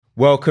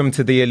Welcome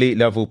to the Elite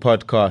Level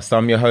Podcast.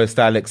 I'm your host,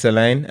 Alex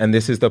Elaine, and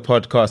this is the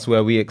podcast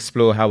where we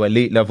explore how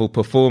elite level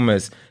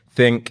performers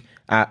think,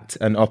 act,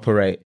 and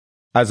operate.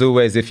 As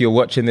always, if you're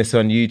watching this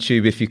on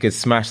YouTube, if you could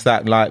smash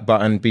that like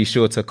button, be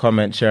sure to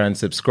comment, share, and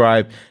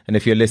subscribe. And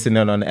if you're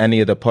listening on any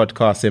of the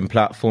podcasting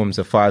platforms,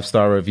 a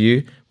 5-star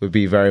review would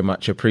be very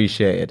much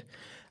appreciated.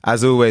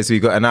 As always,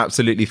 we've got an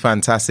absolutely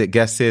fantastic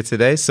guest here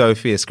today.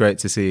 Sophie, it's great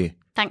to see you.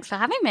 Thanks for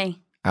having me.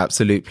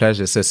 Absolute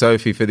pleasure. So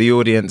Sophie, for the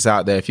audience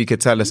out there, if you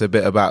could tell us a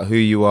bit about who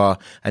you are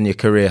and your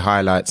career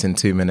highlights in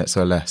 2 minutes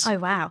or less. Oh,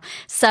 wow.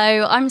 So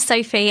I'm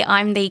Sophie.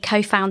 I'm the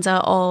co-founder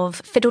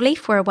of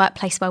Fiddleleaf. We're a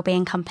workplace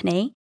wellbeing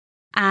company.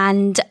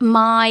 And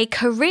my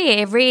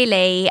career,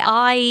 really,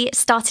 I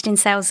started in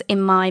sales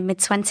in my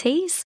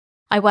mid-20s.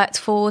 I worked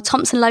for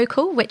Thomson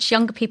Local, which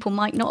younger people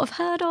might not have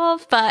heard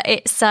of, but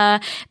it's a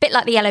bit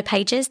like the Yellow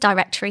Pages,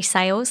 directory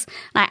sales.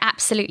 And I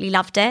absolutely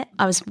loved it.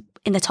 I was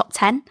in the top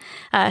 10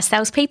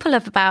 salespeople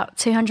of about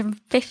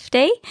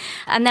 250.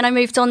 And then I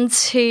moved on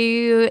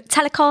to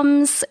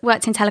telecoms,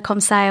 worked in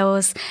telecom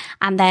sales,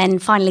 and then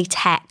finally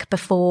tech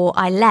before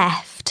I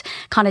left.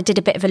 Kind of did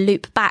a bit of a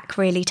loop back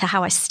really to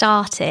how I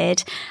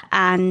started.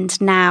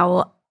 And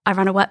now I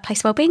run a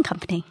workplace wellbeing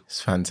company.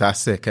 It's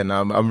fantastic. And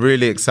I'm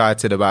really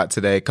excited about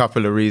today. A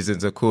couple of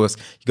reasons. Of course,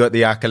 you got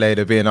the accolade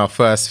of being our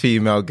first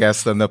female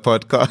guest on the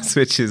podcast,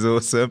 which is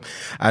awesome.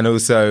 And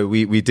also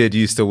we did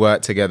used to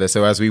work together.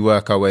 So as we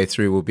work our way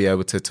through, we'll be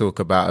able to talk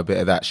about a bit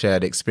of that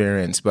shared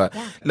experience. But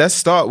Let's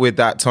start with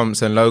that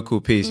Thomson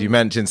Local piece. You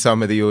mentioned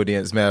some of the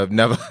audience may have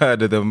never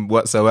heard of them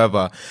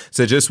whatsoever.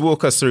 So just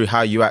walk us through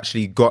how you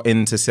actually got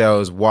into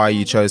sales, why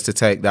you chose to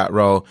take that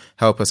role.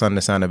 Help us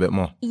understand a bit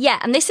more. Yeah.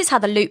 And this is how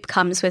the loop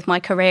comes with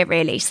my career,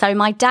 really. So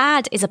my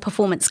dad is a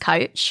performance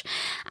coach,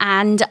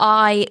 and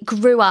I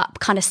grew up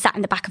kind of sat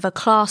in the back of a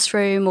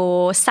classroom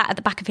or sat at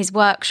the back of his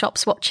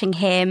workshops watching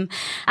him,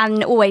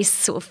 and always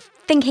sort of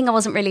thinking I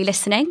wasn't really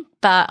listening,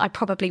 but I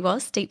probably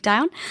was deep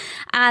down.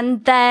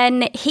 And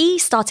then he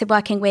started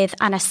working with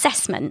an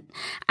assessment,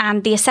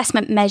 and the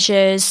assessment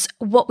measures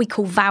what we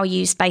call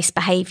values-based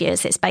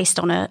behaviours. It's based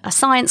on a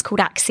science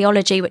called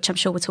axiology, which I'm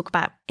sure we'll talk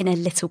about in a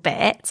little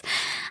bit.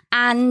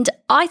 And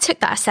I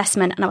took that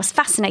assessment and I was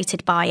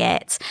fascinated by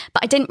it,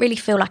 but I didn't really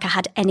feel like I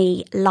had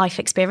any life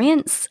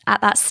experience at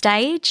that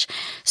stage.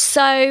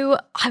 So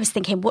I was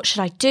thinking, what should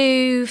I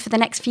do for the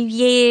next few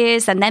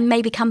years and then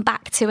maybe come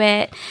back to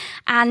it?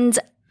 And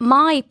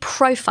my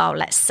profile,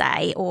 let's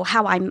say, or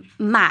how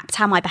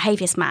my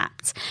behaviours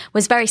mapped,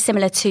 was very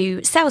similar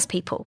to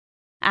salespeople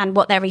and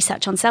what their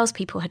research on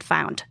salespeople had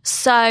found.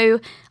 So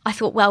I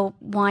thought, well,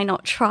 why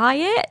not try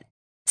it?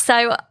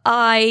 So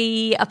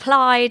I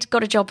applied,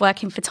 got a job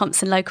working for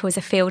Thomson Local as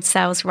a field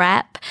sales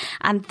rep.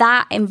 And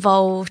that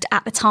involved,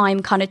 at the time,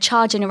 kind of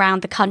charging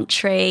around the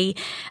country,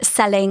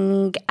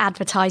 selling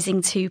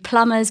advertising to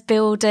plumbers,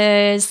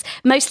 builders,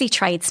 mostly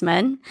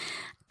tradesmen.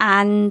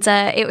 And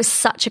it was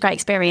such a great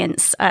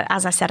experience.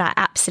 As I said, I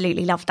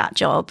absolutely loved that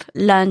job,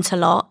 learned a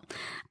lot.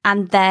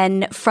 And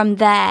then from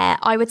there,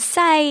 I would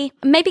say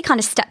maybe kind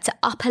of stepped it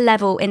up a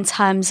level in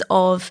terms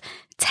of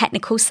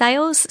technical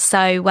sales.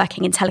 So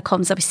working in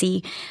telecoms,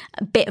 obviously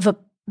a bit of a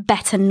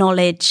better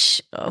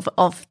knowledge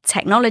of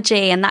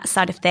technology and that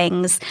side of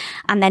things.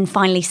 And then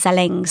finally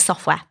selling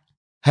software.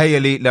 Hey,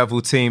 Elite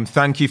Level team.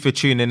 Thank you for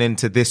tuning in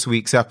to this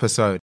week's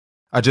episode.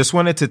 I just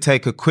wanted to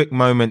take a quick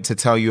moment to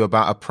tell you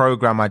about a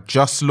program I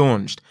just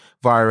launched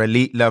via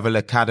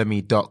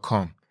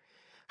elitelevelacademy.com.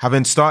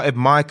 Having started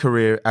my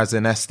career as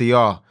an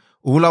SDR,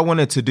 all I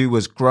wanted to do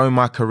was grow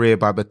my career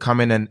by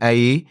becoming an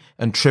AE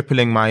and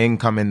tripling my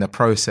income in the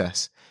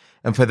process.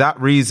 And for that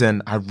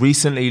reason, I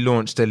recently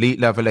launched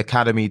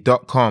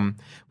elitelevelacademy.com,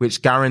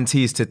 which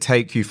guarantees to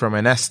take you from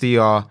an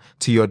SDR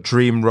to your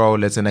dream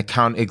role as an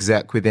account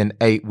exec within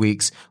 8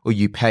 weeks, or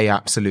you pay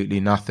absolutely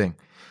nothing.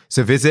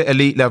 So visit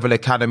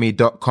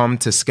elitelevelacademy.com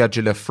to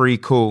schedule a free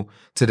call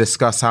to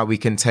discuss how we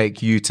can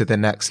take you to the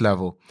next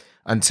level.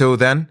 Until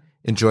then,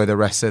 enjoy the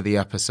rest of the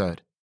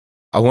episode.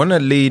 I want to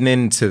lean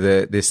into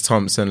this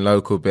Thomson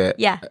Local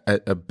bit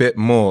a bit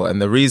more.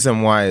 And the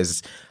reason why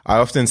is I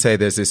often say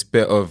there's this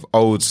bit of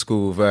old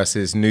school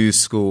versus new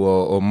school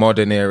or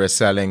modern era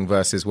selling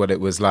versus what it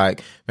was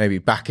like maybe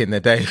back in the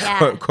day,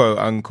 quote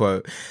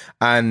unquote.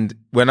 And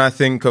when I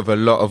think of a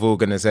lot of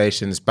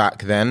organizations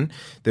back then,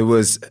 there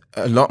was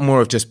a lot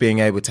more of just being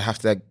able to have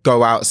to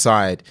go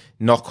outside,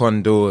 knock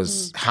on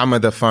doors, hammer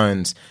the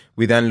phones.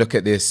 We then look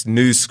at this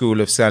new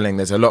school of selling.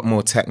 There's a lot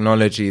more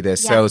technology.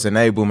 There's sales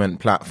enablement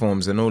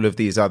platforms and all of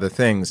these other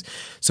things.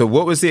 So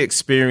what was the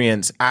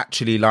experience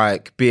actually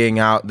like being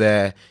out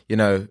there, you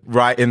know,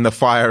 right in the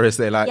fire, as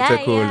they like to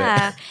call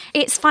it?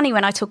 It's funny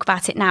when I talk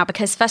about it now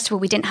because, first of all,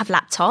 we didn't have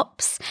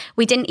laptops.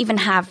 We didn't even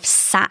have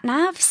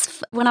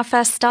sat-navs when I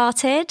first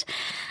started.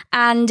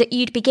 And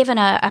you'd be given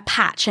a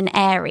patch, an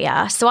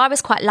area. So I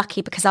was quite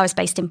lucky because I was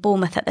based in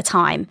Bournemouth at the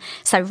time.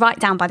 So right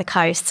down by the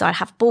coast. So I'd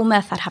have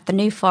Bournemouth, I'd have the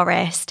New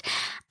Forest.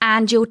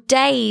 And your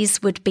days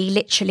would be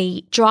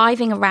literally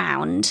driving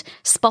around,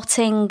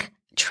 spotting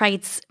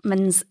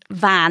tradesmen's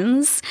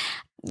vans,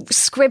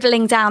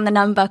 scribbling down the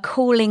number,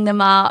 calling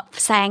them up,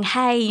 saying,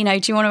 hey,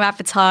 do you want to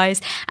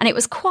advertise? And it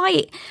was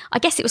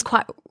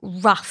quite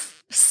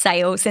rough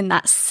sales in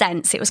that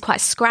sense. It was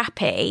quite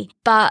scrappy,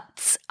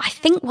 but I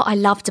think what I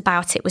loved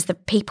about it was the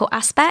people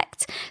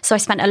aspect. So I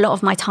spent a lot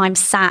of my time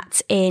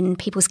sat in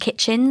people's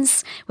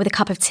kitchens with a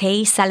cup of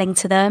tea, selling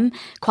to them.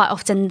 Quite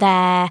often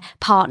their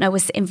partner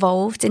was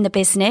involved in the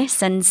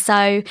business. And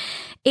so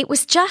it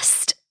was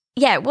just,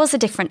 it was a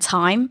different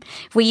time.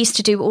 We used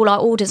to do all our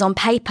orders on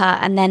paper,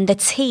 and then the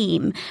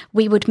team,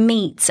 we would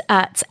meet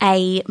at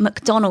a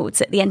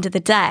McDonald's at the end of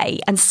the day,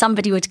 and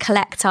somebody would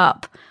collect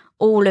up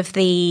all of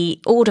the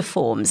order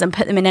forms and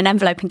put them in an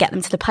envelope and get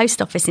them to the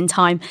post office in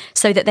time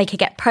so that they could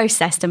get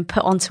processed and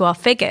put onto our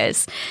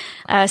figures.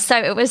 So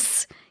it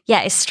was,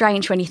 it's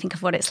strange when you think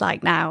of what it's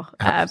like now.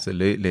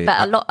 Absolutely.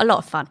 But a lot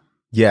of fun.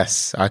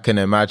 Yes, I can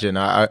imagine.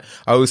 I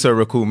also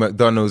recall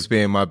McDonald's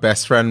being my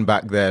best friend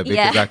back there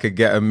because I could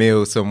get a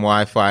meal, some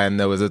Wi-Fi, and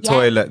there was a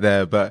toilet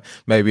there, but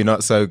maybe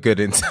not so good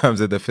in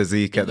terms of the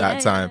physique at that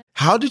time.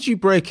 How did you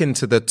break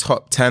into the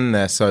top 10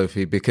 there,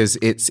 Sophie? Because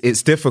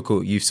it's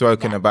difficult. You've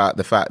spoken about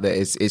the fact that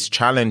it's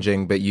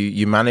challenging, but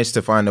you managed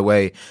to find a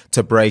way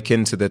to break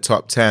into the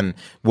top 10.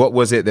 What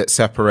was it that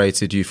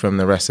separated you from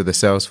the rest of the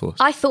sales force?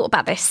 I thought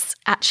about this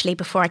actually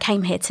before I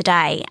came here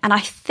today, and I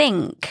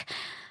think,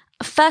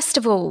 first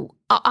of all,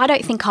 I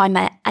don't think I'm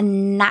a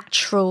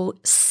natural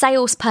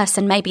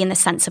salesperson, maybe in the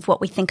sense of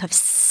what we think of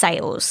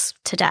sales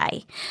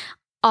today.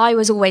 I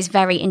was always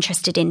very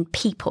interested in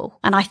people.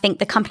 And I think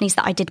the companies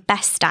that I did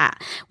best at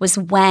was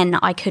when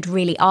I could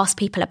really ask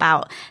people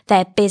about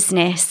their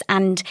business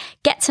and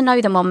get to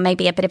know them on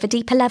maybe a bit of a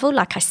deeper level.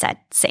 Like I said,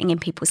 sitting in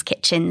people's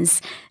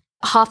kitchens,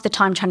 half the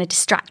time trying to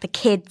distract the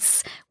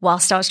kids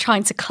whilst I was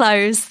trying to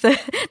close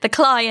the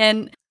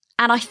client.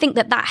 And I think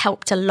that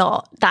helped a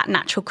lot, that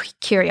natural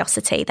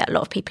curiosity that a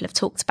lot of people have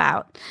talked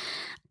about.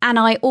 And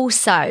I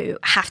also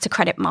have to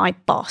credit my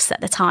boss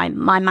at the time,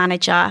 my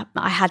manager.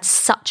 I had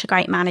such a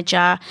great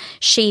manager.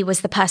 She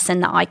was the person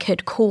that I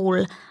could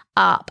call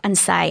up and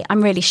say,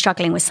 I'm really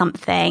struggling with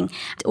something.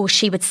 Or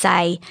she would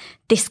say,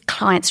 this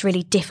client's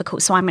really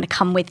difficult, so I'm going to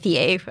come with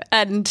you.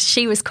 And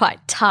she was quite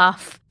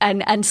tough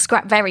and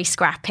very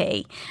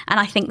scrappy. And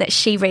I think that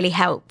she really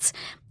helped.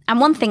 And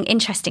one thing,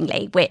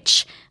 interestingly,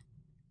 which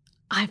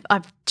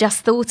I've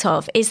just thought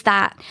of, is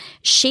that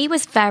she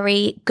was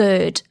very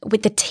good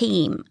with the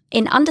team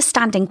in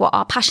understanding what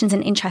our passions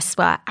and interests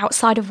were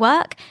outside of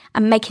work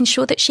and making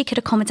sure that she could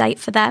accommodate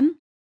for them.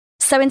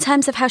 So in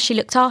terms of how she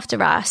looked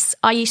after us,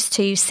 I used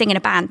to sing in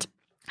a band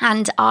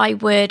and I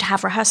would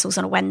have rehearsals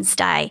on a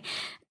Wednesday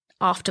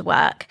after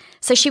work.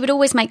 So she would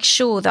always make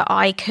sure that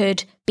I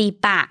could be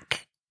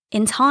back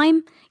in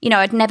time.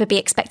 I'd never be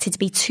expected to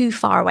be too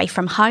far away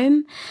from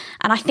home.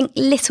 And I think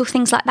little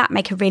things like that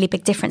make a really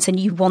big difference, and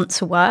you want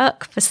to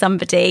work for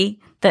somebody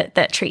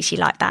that treats you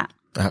like that.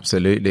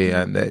 Absolutely.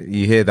 And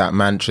you hear that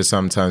mantra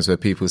sometimes where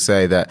people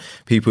say that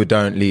people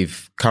don't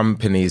leave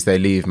companies, they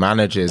leave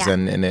managers.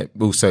 And it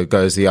also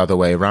goes the other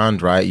way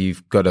around, right?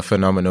 You've got a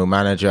phenomenal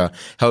manager,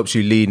 helps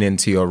you lean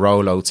into your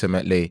role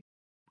ultimately.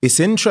 It's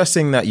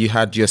interesting that you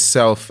had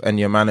yourself and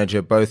your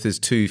manager both as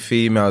two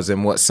females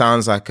in what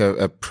sounds like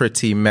a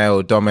pretty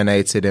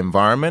male-dominated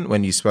environment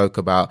when you spoke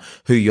about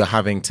who you're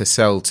having to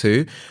sell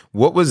to.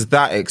 What was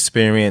that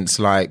experience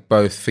like,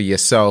 both for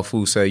yourself,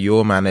 also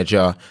your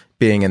manager,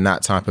 being in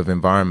that type of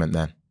environment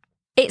then?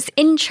 It's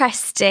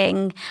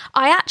interesting.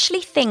 I actually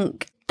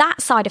think that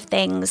side of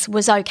things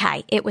was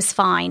okay. It was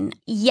fine.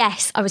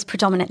 Yes, I was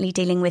predominantly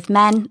dealing with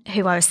men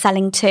who I was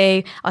selling to.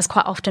 I was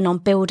quite often on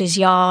builders'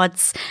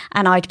 yards,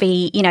 and I'd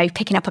be,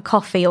 picking up a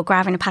coffee or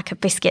grabbing a pack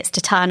of biscuits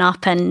to turn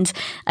up, and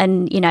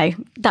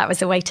that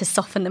was a way to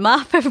soften them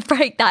up and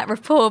break that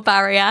rapport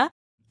barrier.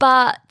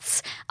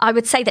 But I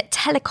would say that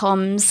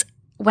telecoms,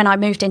 when I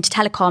moved into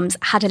telecoms,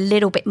 had a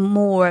little bit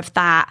more of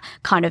that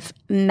kind of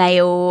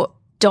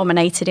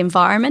male-dominated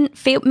environment.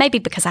 Maybe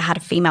because I had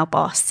a female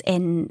boss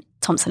in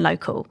Thomson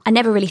Local. I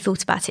never really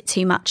thought about it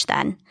too much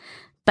then.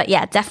 But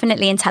yeah,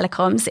 definitely in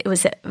telecoms, it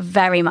was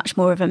very much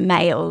more of a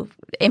male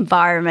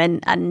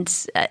environment,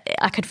 and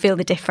I could feel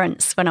the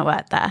difference when I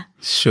worked there.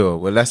 Sure.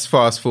 Well, let's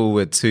fast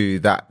forward to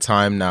that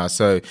time now.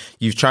 So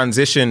you've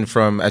transitioned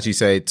from, as you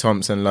say,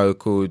 Thomson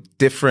Local,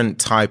 different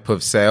type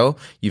of sale.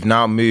 You've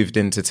now moved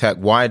into tech.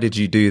 Why did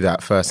you do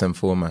that first and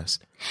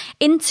foremost?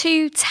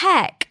 Into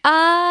tech?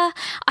 I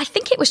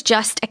think it was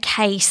just a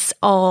case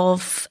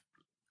of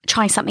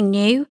trying something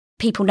new.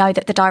 People know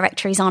that the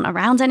directories aren't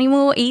around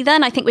anymore either.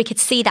 And I think we could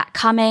see that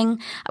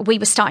coming. We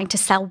were starting to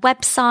sell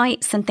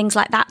websites and things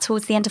like that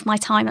towards the end of my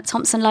time at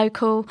Thomson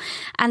Local.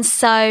 And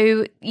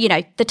so,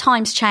 the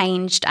times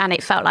changed and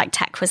it felt like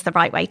tech was the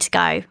right way to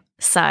go.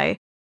 So,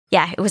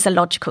 yeah, it was a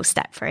logical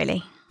step,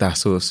 really.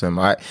 That's awesome.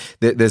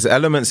 There's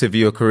elements of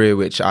your career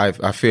which I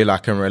feel I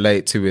can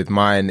relate to with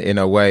mine in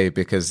a way,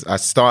 because I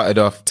started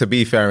off, to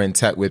be fair, in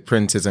tech with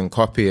printers and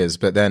copiers,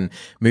 but then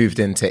moved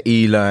into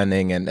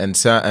e-learning and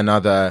certain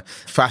other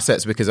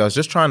facets because I was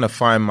just trying to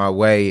find my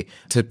way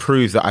to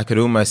prove that I could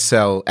almost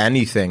sell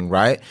anything,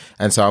 right?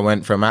 And so I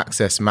went from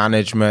access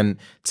management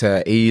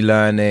to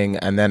e-learning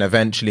and then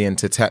eventually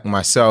into tech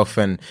myself.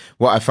 And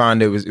what I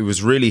found, it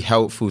was really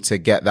helpful to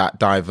get that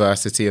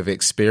diversity of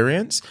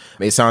experience.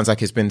 It sounds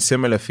like it's been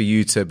similar for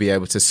you to be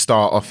able to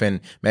start off in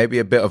maybe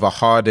a bit of a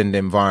hardened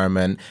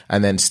environment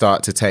and then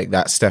start to take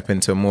that step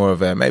into more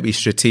of a maybe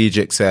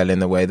strategic sale in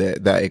the way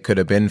that it could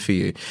have been for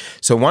you.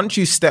 So once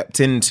you stepped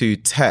into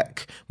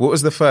tech, what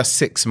was the first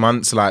 6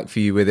 months like for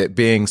you with it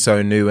being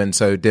so new and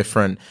so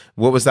different?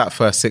 What was that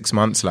first 6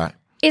 months like?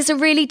 It's a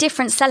really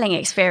different selling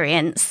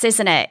experience,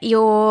 isn't it?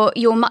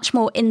 You're much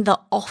more in the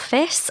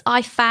office,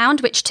 I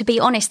found, which, to be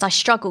honest, I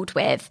struggled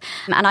with.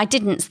 And I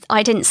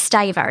didn't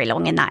stay very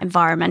long in that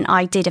environment.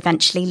 I did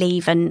eventually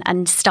leave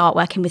and start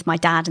working with my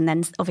dad and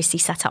then obviously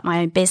set up my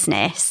own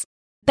business.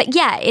 But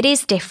yeah, it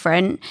is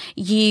different.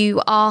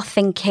 You are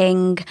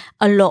thinking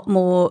a lot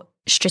more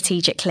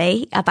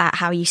strategically about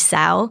how you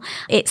sell.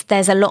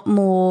 There's a lot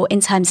more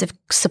in terms of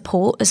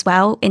support as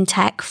well in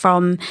tech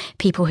from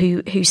people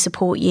who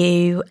support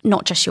you,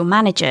 not just your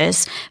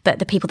managers, but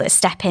the people that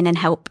step in and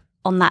help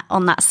on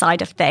that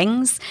side of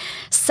things.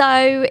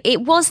 So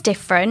it was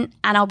different,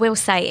 and I will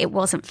say it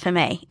wasn't for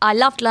me. I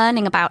loved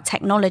learning about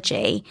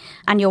technology,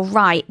 and you're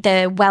right,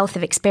 the wealth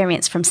of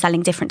experience from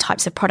selling different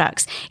types of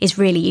products is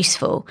really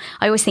useful.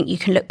 I always think you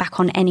can look back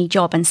on any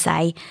job and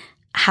say,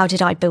 how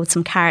did I build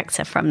some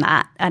character from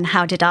that? And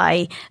how did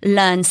I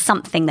learn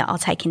something that I'll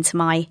take into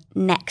my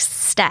next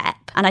step?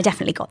 And I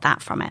definitely got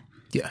that from it.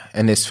 Yeah.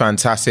 And it's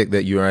fantastic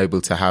that you were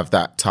able to have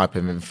that type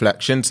of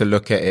inflection, to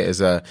look at it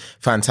as a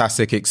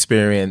fantastic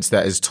experience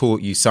that has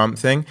taught you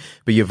something,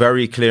 but you're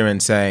very clear in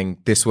saying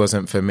this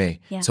wasn't for me.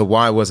 Yeah. So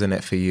why wasn't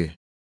it for you?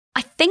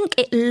 I think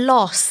it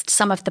lost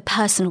some of the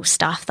personal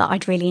stuff that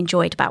I'd really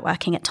enjoyed about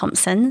working at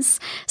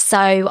Thompson's.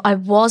 So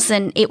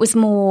it was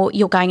more,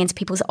 you're going into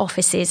people's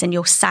offices and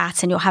you're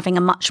sat and you're having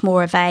a much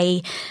more of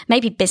a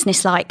maybe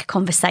business-like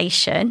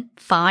conversation.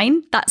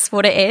 Fine, that's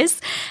what it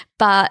is.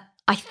 But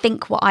I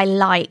think what I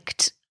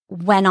liked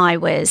when I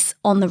was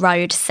on the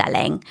road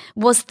selling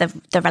was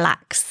the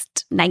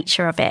relaxed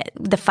nature of it.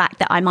 The fact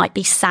that I might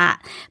be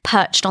sat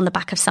perched on the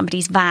back of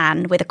somebody's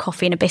van with a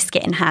coffee and a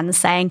biscuit in hand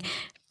saying,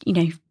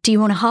 do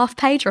you want a half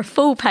page or a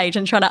full page,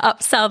 and trying to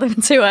upsell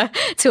them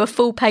to a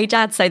full page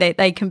ad so that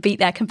they can beat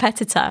their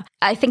competitor.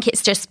 I think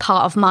it's just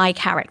part of my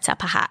character,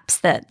 perhaps,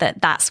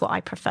 that's what I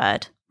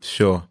preferred.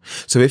 Sure.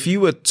 So if you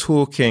were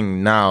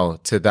talking now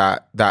to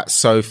that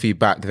Sophie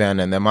back then,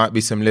 and there might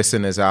be some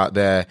listeners out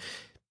there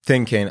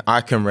thinking,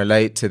 I can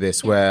relate to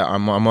this, where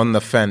I'm on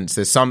the fence.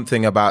 There's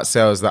something about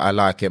sales that I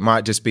like. It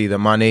might just be the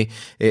money.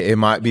 It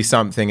might be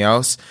something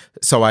else.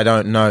 So I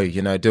don't know,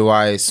 do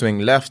I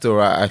swing left,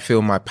 or I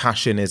feel my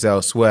passion is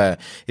elsewhere?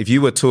 If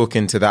you were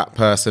talking to that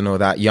person or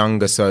that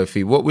younger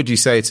Sophie, what would you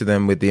say to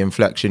them with the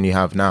inflection you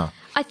have now?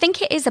 I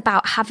think it is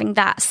about having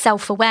that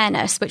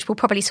self-awareness, which we'll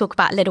probably talk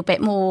about a little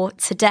bit more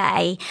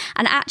today,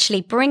 and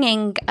actually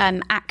bringing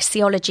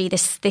axiology,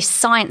 this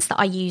science that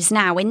I use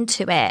now,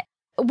 into it.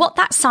 What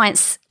that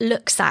science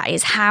looks at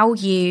is how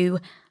you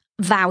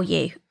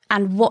value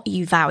and what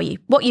you value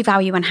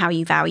and how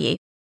you value.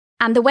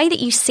 And the way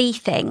that you see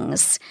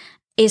things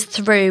is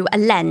through a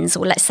lens,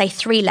 or let's say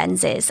 3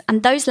 lenses.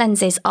 And those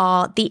lenses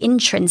are the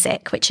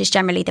intrinsic, which is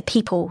generally the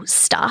people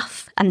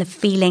stuff and the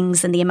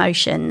feelings and the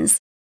emotions.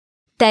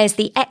 There's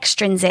the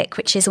extrinsic,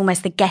 which is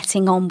almost the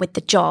getting on with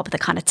the job, the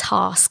kind of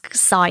task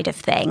side of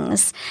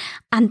things.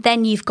 And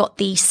then you've got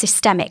the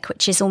systemic,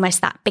 which is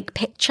almost that big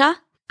picture.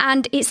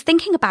 And it's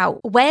thinking about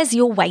where's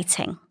your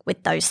weighting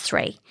with those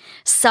 3.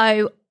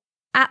 So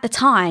at the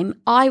time,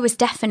 I was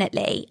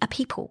definitely a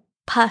people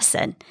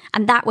person,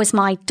 and that was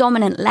my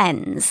dominant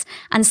lens.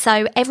 And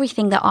so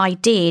everything that I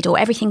did, or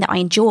everything that I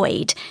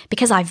enjoyed,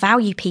 because I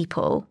value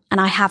people and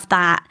I have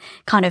that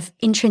kind of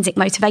intrinsic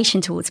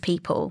motivation towards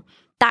people,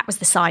 that was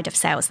the side of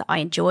sales that I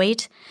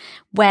enjoyed.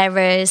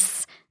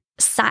 Whereas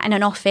sat in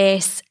an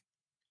office,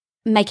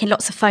 making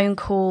lots of phone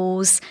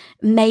calls,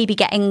 maybe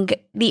getting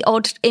the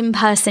odd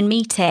in-person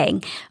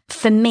meeting,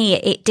 for me,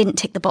 it didn't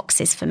tick the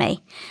boxes for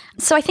me.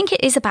 So I think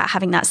it is about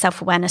having that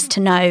self-awareness to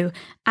know,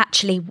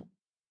 actually,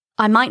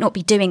 I might not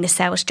be doing the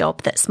sales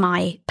job that's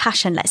my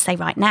passion, let's say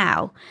right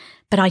now,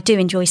 but I do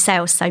enjoy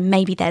sales. So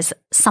maybe there's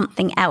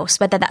something else,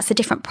 whether that's a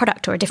different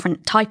product or a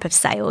different type of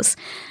sales,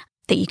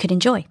 that you could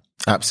enjoy.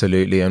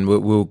 Absolutely. And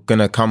we're going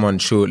to come on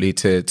shortly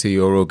to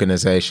your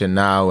organization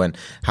now, and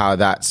how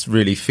that's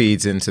really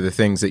feeds into the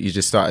things that you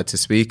just started to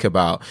speak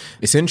about.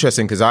 It's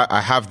interesting because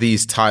I have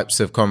these types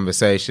of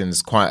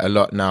conversations quite a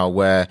lot now,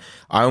 where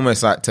I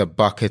almost like to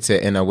bucket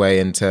it in a way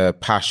into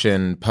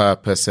passion,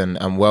 purpose,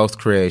 and wealth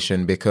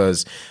creation,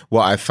 because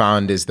what I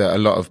found is that a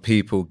lot of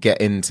people get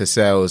into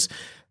sales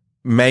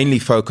mainly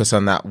focus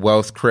on that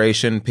wealth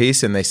creation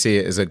piece, and they see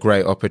it as a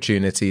great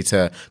opportunity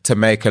to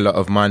make a lot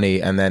of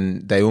money. And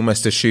then they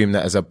almost assume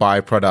that as a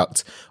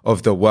byproduct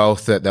of the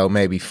wealth that they'll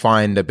maybe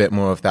find a bit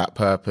more of that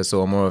purpose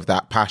or more of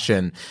that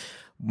passion.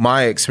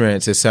 My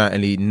experience is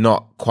certainly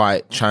not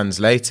quite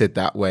translated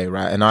that way,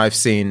 right? And I've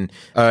seen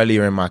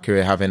earlier in my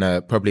career having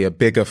probably a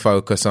bigger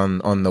focus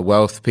on the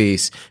wealth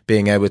piece,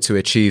 being able to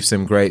achieve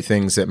some great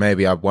things that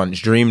maybe I've once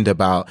dreamed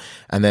about,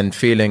 and then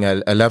feeling a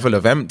level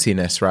of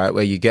emptiness, right?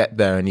 Where you get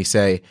there and you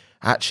say,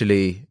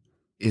 actually,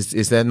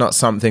 is there not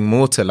something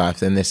more to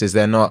life than this? Is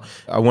there not,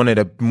 I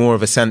wanted more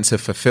of a sense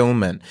of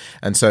fulfillment.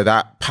 And so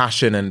that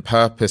passion and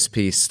purpose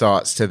piece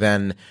starts to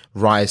then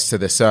rise to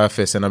the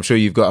surface. And I'm sure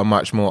you've got a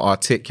much more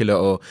articulate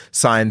or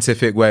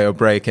scientific way of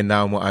breaking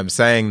down what I'm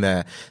saying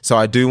there. So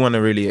I do want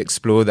to really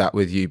explore that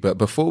with you. But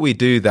before we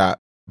do that,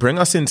 bring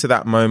us into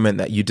that moment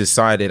that you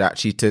decided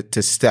actually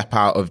to step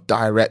out of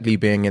directly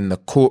being in the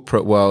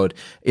corporate world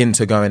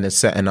into going and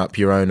setting up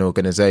your own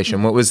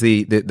organization. What was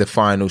the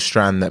final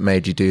strand that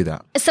made you do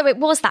that? So it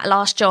was that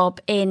last job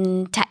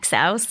in tech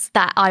sales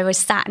that I was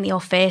sat in the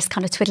office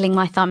kind of twiddling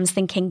my thumbs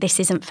thinking this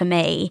isn't for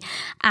me.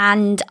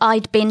 And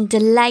I'd been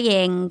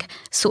delaying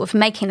sort of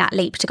making that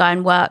leap to go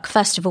and work,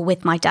 first of all,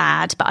 with my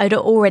dad, but I'd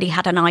already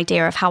had an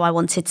idea of how I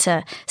wanted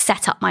to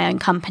set up my own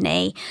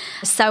company.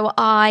 So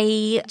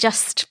I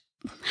just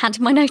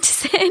handed my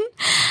notice in,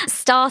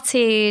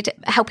 started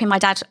helping my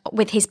dad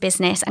with his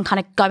business and kind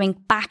of going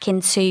back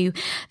into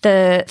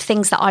the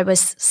things that I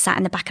was sat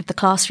in the back of the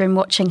classroom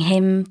watching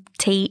him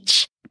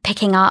teach,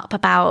 picking up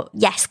about,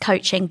 yes,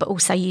 coaching, but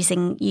also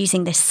using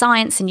this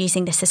science and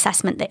using this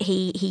assessment that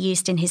he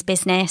used in his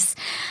business.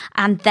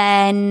 And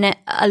then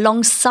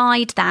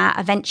alongside that,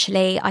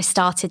 eventually I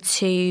started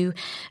to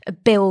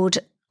build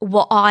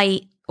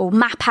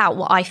map out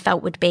what I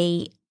felt would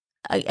be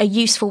a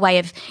useful way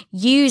of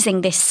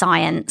using this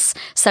science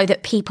so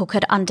that people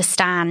could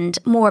understand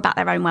more about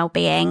their own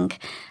well-being,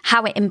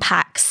 how it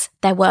impacts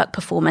their work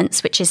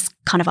performance, which is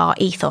kind of our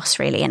ethos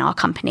really in our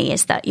company,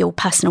 is that your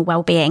personal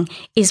well-being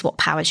is what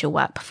powers your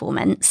work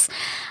performance,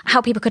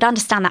 how people could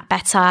understand that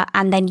better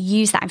and then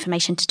use that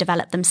information to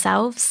develop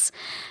themselves.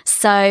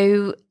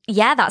 So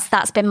yeah,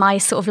 that's been my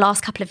sort of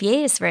last couple of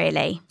years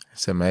really.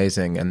 It's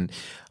amazing. And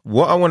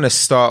what I want to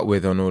start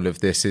with on all of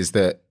this is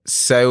that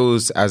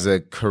sales as a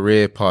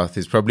career path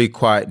is probably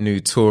quite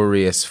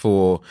notorious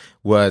for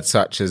words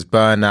such as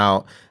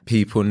burnout,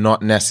 people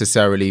not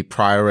necessarily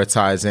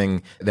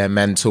prioritizing their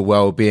mental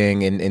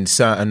well-being. In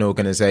certain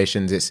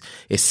organizations, it's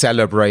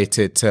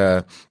celebrated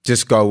to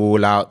just go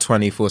all out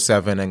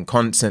 24/7 and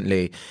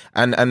constantly.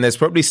 And there's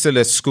probably still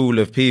a school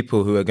of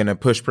people who are going to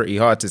push pretty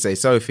hard to say,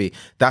 Sophie,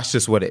 that's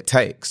just what it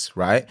takes,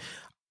 right?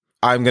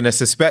 I'm going to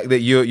suspect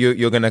that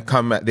you're going to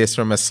come at this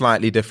from a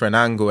slightly different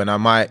angle, and I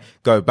might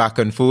go back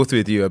and forth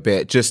with you a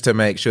bit just to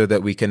make sure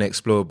that we can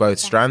explore both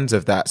strands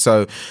of that.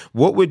 So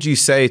what would you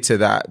say to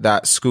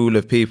that school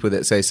of people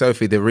that say,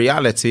 Sophie, the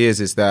reality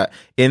is that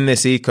in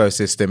this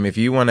ecosystem, if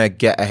you want to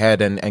get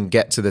ahead and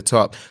get to the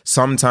top,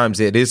 sometimes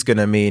it is going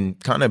to mean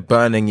kind of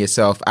burning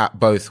yourself at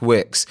both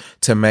wicks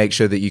to make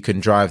sure that you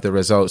can drive the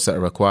results that are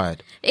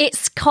required?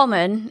 It's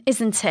common,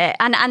 isn't it?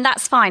 And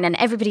that's fine. And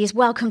everybody is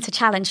welcome to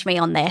challenge me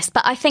on this.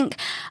 But I think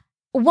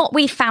what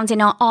we found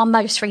in our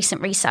most recent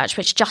research,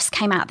 which just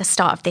came out at the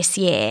start of this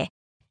year,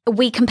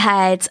 we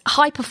compared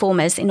high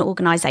performers in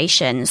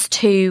organisations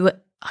to,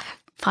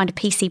 find a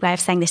PC way of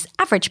saying this,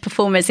 average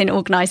performers in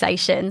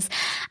organisations.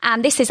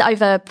 And this is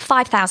over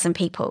 5,000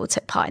 people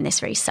took part in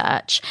this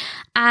research.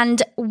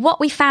 And what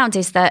we found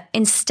is that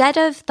instead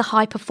of the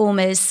high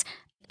performers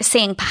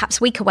seeing perhaps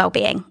weaker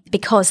well-being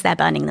because they're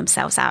burning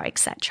themselves out,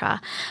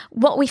 etc.,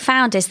 what we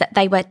found is that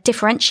they were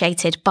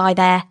differentiated by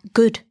their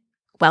good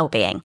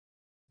well-being.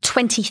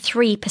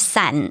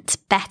 23%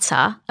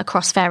 better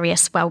across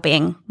various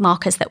well-being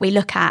markers that we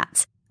look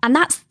at. And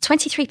that's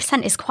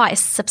 23% is quite a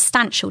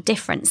substantial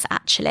difference,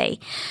 actually.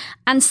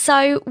 And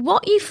so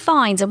what you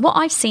find, and what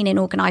I've seen in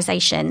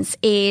organisations,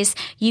 is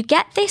you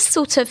get this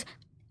sort of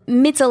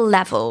middle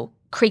level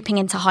creeping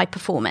into high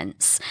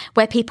performance,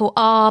 where people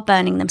are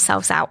burning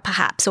themselves out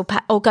perhaps,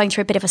 or going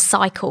through a bit of a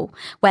cycle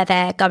where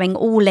they're going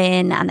all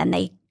in and then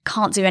they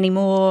can't do any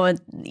more.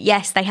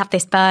 Yes, they have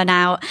this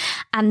burnout.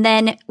 And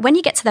then when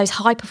you get to those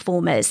high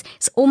performers,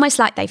 it's almost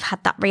like they've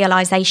had that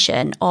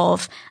realization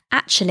of,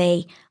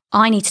 actually,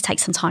 I need to take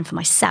some time for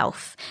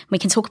myself. We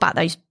can talk about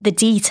the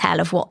detail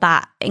of what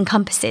that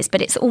encompasses,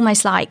 but it's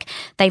almost like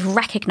they've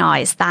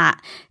recognized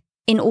that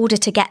in order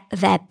to get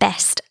their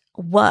best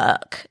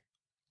work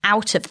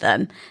out of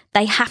them,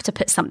 they have to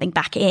put something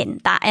back in.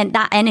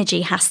 That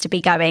energy has to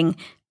be going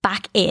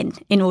back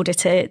in order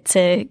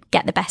to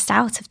get the best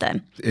out of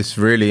them. It's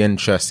really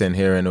interesting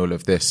hearing all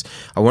of this.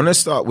 I want to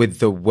start with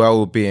the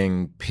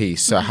well-being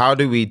piece. So how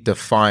do we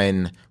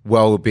define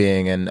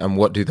well-being and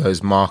what do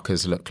those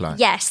markers look like?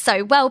 Yes,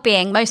 so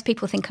well-being, most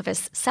people think of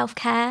as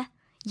self-care,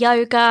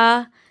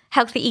 yoga,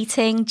 healthy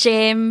eating,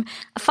 gym,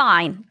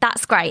 fine,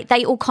 that's great.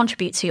 They all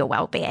contribute to your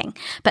well-being,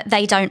 but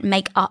they don't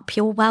make up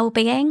your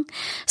well-being.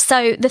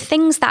 So the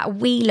things that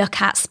we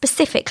look at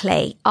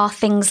specifically are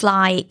things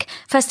like,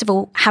 first of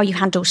all, how you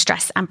handle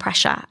stress and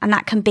pressure. And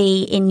that can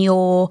be in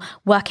your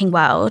working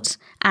world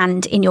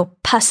and in your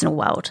personal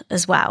world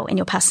as well, in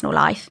your personal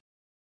life.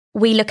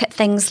 We look at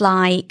things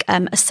like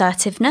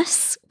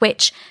assertiveness,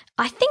 which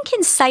I think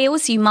in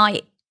sales you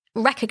might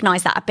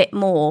recognize that a bit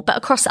more, but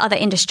across other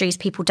industries,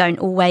 people don't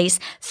always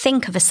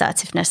think of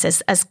assertiveness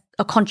as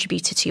a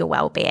contributor to your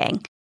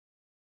well-being.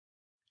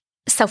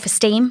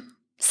 Self-esteem,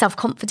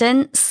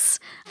 self-confidence,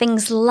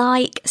 things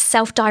like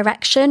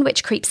self-direction,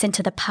 which creeps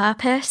into the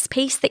purpose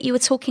piece that you were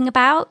talking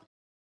about.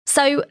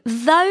 So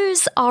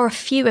those are a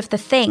few of the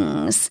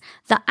things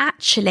that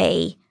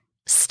actually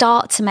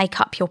start to make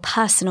up your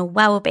personal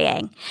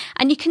well-being.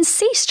 And you can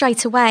see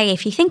straight away,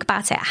 if you think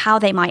about it, how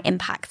they might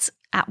impact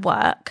at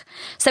work.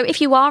 So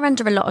if you are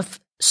under a lot of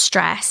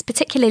stress,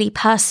 particularly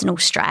personal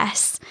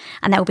stress,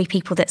 and there will be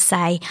people that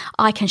say,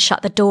 I can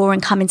shut the door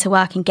and come into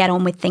work and get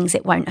on with things,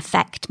 it won't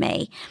affect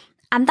me.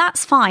 And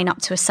that's fine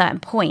up to a certain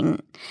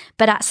point.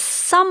 But at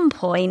some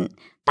point,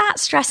 that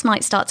stress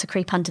might start to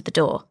creep under the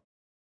door.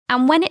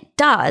 And when it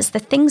does, the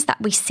things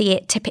that we see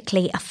it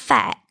typically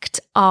affect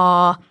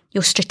are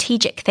your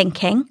strategic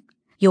thinking,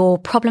 your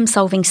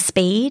problem-solving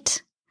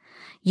speed,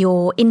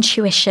 your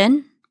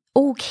intuition,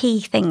 all key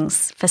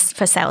things for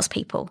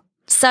salespeople.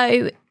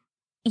 So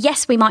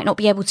yes, we might not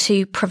be able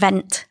to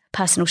prevent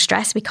personal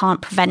stress. We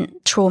can't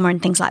prevent trauma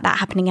and things like that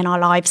happening in our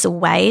lives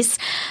always.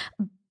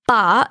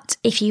 But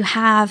if you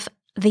have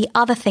the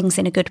other things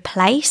in a good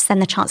place, then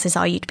the chances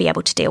are you'd be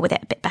able to deal with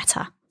it a bit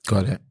better.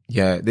 Got it.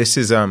 Yeah, this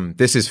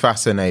is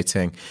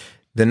fascinating.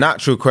 The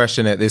natural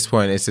question at this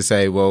point is to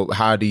say, well,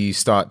 how do you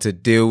start to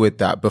deal with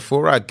that?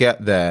 Before I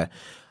get there,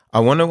 I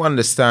want to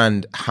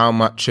understand how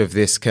much of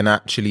this can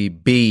actually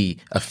be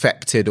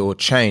affected or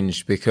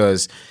changed,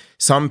 because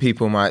some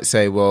people might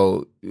say,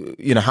 well,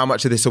 how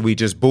much of this are we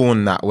just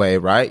born that way,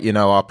 right?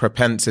 Our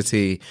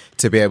propensity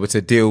to be able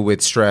to deal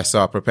with stress,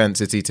 our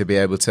propensity to be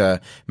able to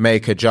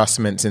make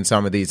adjustments in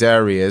some of these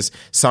areas.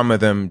 Some of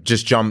them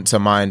just jump to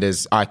mind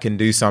as I can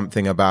do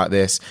something about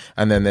this.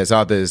 And then there's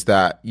others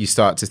that you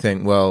start to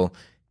think, well,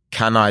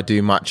 can I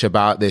do much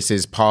about this?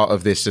 Is part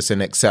of this just an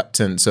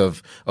acceptance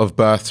of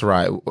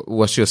birthright?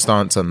 What's your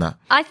stance on that?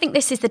 I think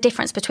this is the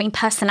difference between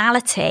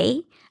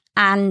personality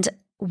and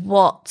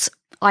what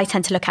I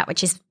tend to look at,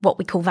 which is what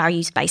we call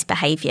values-based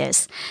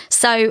behaviours.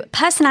 So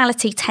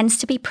personality tends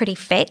to be pretty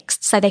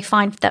fixed. So they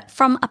find that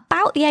from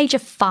about the age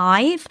of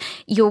 5,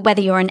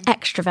 whether you're an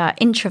extrovert,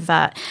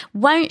 introvert,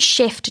 won't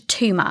shift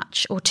too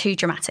much or too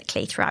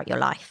dramatically throughout your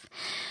life.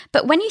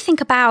 But when you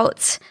think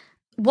about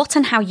what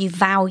and how you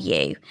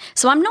value,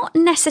 so I'm not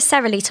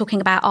necessarily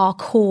talking about our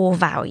core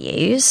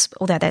values,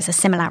 although there's a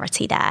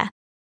similarity there.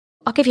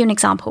 I'll give you an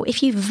example.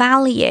 If you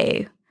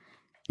value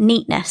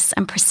neatness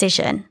and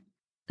precision,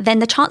 then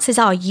the chances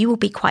are you will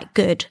be quite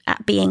good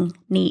at being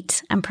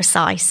neat and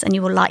precise, and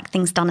you will like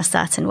things done a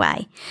certain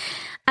way.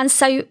 And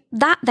so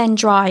that then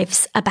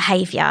drives a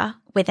behaviour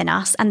within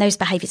us, and those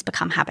behaviours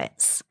become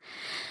habits.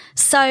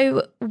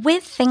 So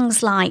with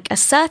things like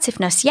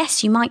assertiveness,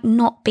 yes, you might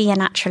not be a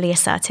naturally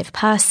assertive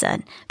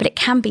person, but it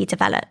can be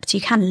developed.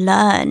 You can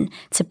learn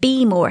to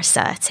be more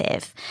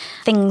assertive.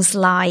 Things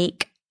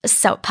like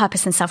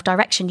purpose and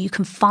self-direction, you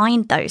can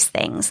find those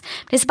things.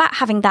 But it's about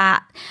having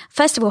that,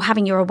 first of all,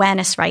 having your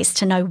awareness raised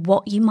to know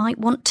what you might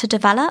want to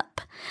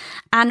develop,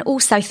 and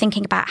also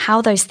thinking about how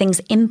those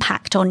things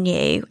impact on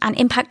you and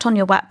impact on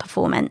your work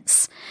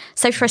performance.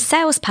 So for a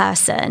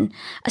salesperson,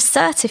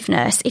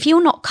 assertiveness, if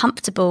you're not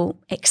comfortable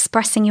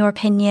expressing your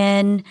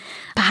opinion,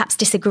 perhaps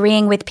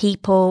disagreeing with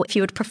people, if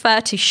you would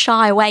prefer to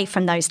shy away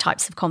from those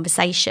types of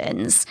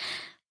conversations,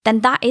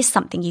 then that is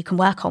something you can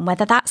work on,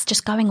 whether that's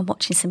just going and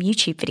watching some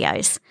YouTube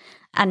videos.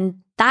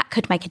 And that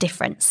could make a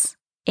difference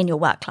in your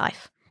work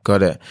life.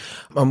 Got it.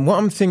 What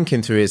I'm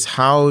thinking through is,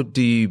 how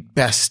do you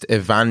best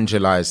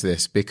evangelize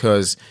this?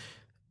 Because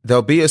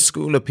there'll be a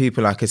school of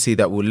people I can see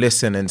that will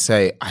listen and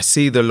say, I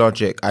see the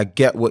logic, I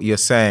get what you're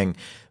saying,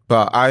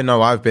 but I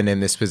know I've been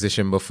in this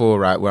position before,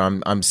 right, where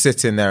I'm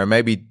sitting there and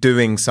maybe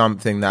doing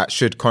something that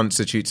should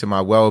constitute to my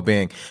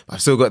well-being. But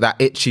I've still got that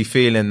itchy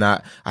feeling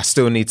that I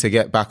still need to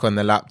get back on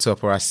the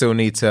laptop, or I still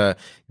need to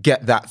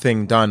get that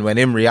thing done, when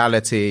in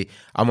reality,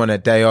 I'm on a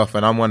day off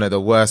and I'm one of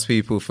the worst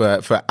people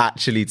for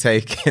actually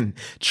taking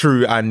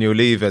true annual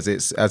leave, as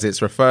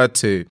it's referred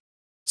to.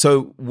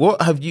 So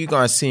what have you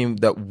guys seen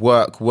that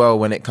work well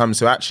when it comes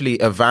to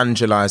actually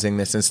evangelizing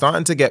this and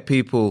starting to get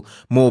people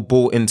more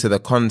bought into the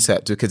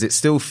concept? Because it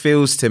still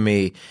feels to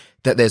me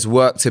that there's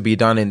work to be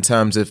done in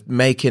terms of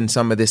making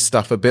some of this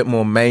stuff a bit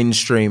more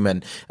mainstream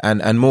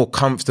and more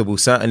comfortable,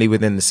 certainly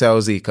within the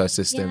sales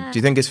ecosystem. Yeah. Do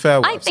you think it's fair?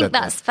 I think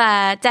that's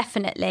fair,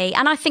 definitely.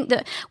 And I think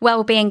that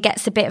well-being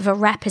gets a bit of a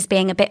rep as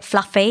being a bit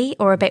fluffy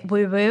or a bit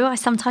woo-woo, I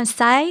sometimes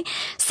say.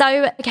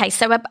 So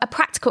a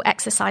practical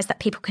exercise that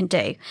people can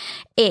do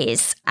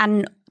is,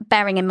 and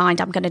bearing in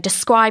mind I'm going to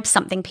describe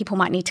something, people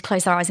might need to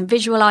close their eyes and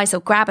visualize or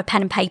grab a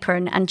pen and paper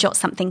and jot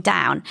something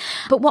down.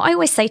 But what I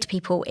always say to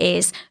people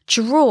is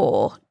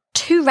draw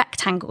 2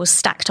 rectangles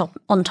stacked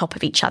on top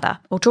of each other,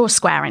 or draw a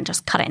square and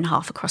just cut it in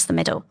half across the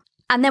middle.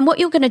 And then what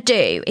you're going to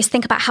do is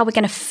think about how we're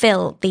going to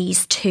fill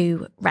these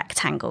 2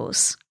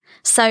 rectangles.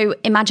 So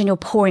imagine you're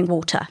pouring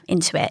water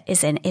into it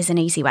is an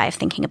easy way of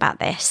thinking about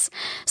this.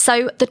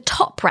 So the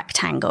top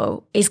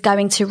rectangle is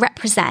going to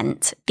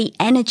represent the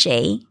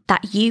energy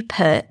that you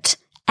put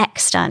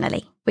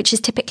externally, which is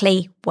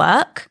typically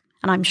work.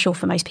 And I'm sure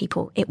for most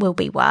people it will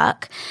be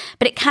work,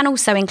 but it can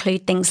also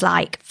include things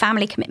like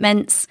family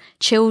commitments,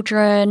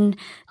 children,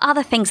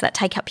 other things that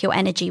take up your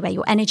energy, where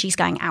your energy is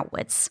going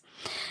outwards.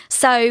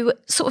 So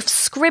sort of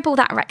scribble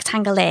that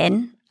rectangle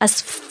in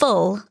as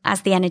full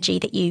as the energy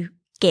that you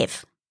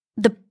give.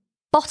 The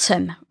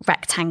bottom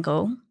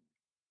rectangle,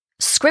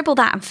 scribble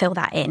that and fill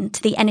that in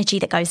to the energy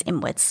that goes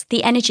inwards,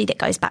 the energy that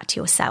goes back to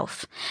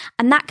yourself.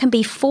 And that can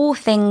be 4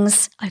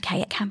 things.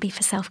 Okay, it can be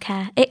for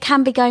self-care. It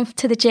can be going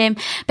to the gym,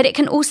 but it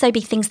can also be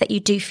things that you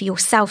do for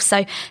yourself.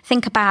 So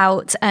think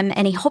about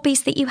any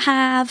hobbies that you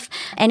have,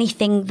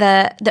 anything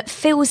that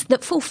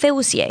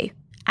fulfills you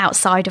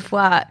outside of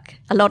work.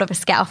 A lot of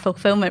us get our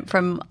fulfillment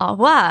from our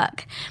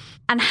work.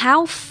 And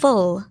how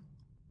full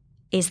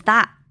is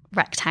that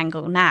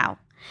rectangle now?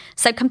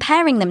 So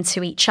comparing them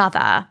to each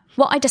other,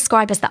 what I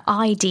describe as the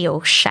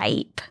ideal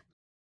shape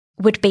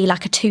would be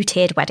like a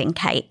 2-tiered wedding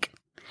cake.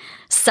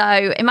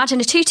 So imagine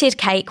a 2-tiered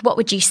cake. What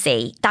would you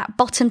see? That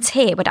bottom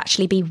tier would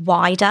actually be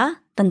wider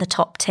than the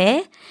top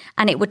tier,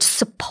 and it would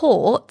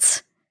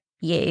support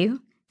it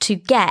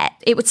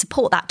would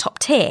support that top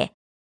tier.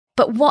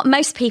 But what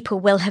most people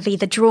will have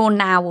either drawn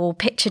now or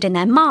pictured in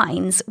their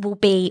minds will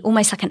be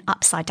almost like an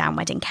upside down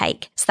wedding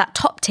cake. So that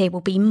top tier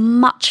will be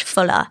much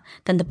fuller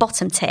than the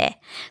bottom tier.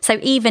 So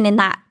even in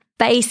that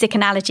basic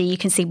analogy, you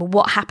can see, well,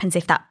 what happens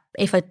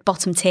if a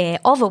bottom tier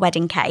of a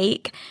wedding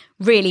cake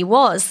really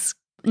was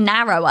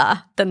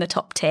narrower than the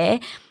top tier?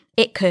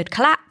 It could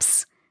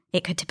collapse,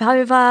 it could tip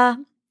over,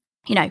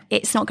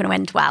 it's not going to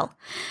end well.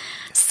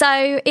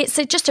 So it's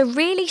just a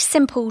really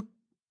simple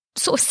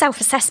sort of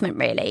self-assessment,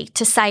 really,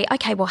 to say,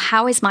 okay, well,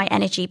 how is my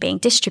energy being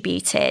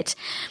distributed?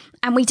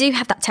 And we do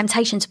have that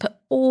temptation to put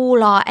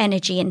all our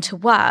energy into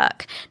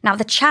work. Now,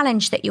 the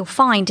challenge that you'll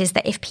find is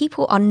that if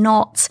people are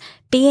not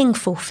being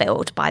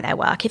fulfilled by their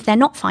work, if they're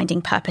not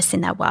finding purpose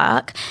in their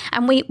work,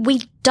 and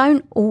we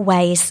don't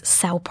always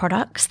sell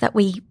products that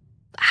we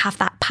have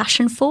that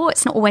passion for,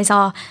 it's not always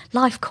our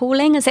life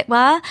calling, as it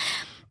were,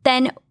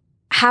 then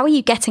how are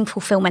you getting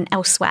fulfillment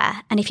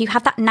elsewhere? And if you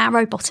have that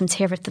narrow bottom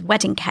tier of the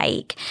wedding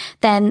cake,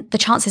 then the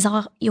chances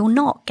are you're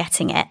not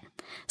getting it.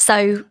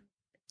 So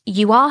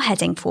you are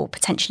heading for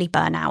potentially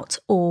burnout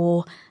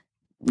or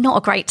not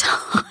a great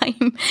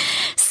time.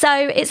 So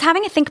it's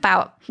having a think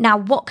about, now,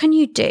 what can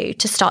you do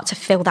to start to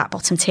fill that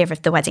bottom tier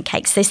of the wedding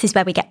cake? So this is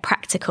where we get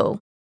practical.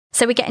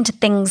 So we get into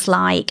things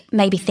like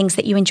maybe things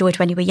that you enjoyed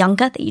when you were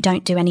younger that you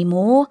don't do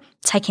anymore,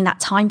 taking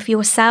that time for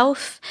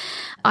yourself.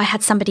 I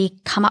had somebody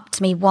come up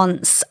to me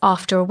once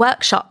after a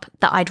workshop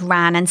that I'd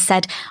ran and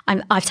said,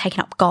 I've taken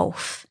up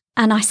golf.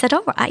 And I said,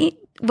 all right,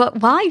 well,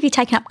 why have you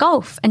taken up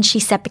golf? And she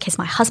said, because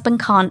my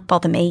husband can't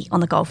bother me on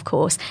the golf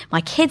course.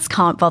 My kids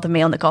can't bother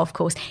me on the golf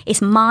course.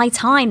 It's my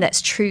time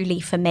that's truly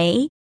for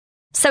me.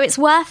 So it's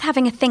worth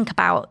having a think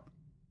about,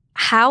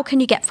 how can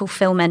you get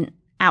fulfillment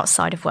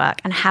outside of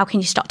work, and how can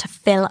you start to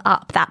fill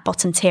up that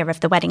bottom tier of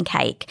the wedding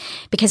cake?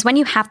 Because when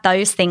you have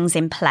those things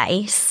in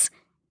place,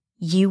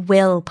 you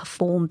will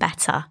perform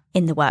better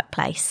in the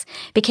workplace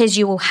because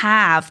you will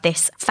have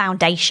this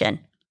foundation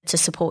to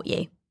support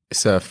you.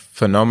 It's a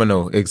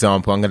phenomenal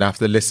example. I'm going to have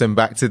to listen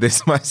back to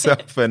this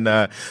myself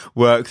and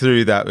work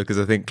through that, because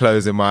I think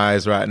closing my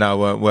eyes right now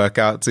won't work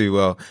out too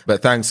well.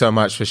 But thanks so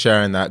much for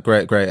sharing that.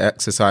 Great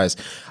exercise.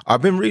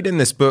 I've been reading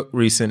this book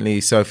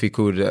recently, Sophie,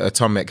 called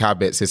Atomic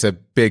Habits. It's a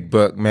big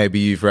book. Maybe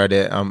you've read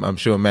it. I'm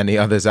sure many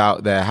others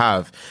out there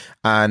have.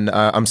 And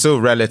I'm still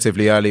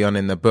relatively early on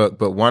in the book,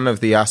 but one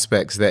of the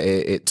aspects that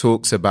it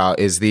talks about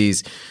is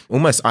these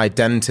almost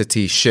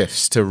identity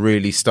shifts to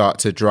really start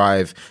to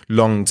drive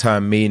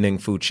long-term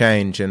meaningful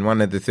change. And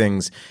one of the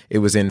things it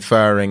was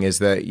inferring is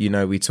that,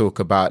 we talk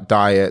about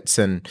diets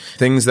and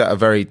things that are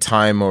very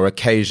time or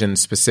occasion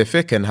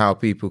specific, and how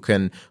people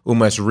can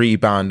almost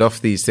rebound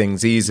off these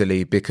things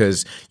easily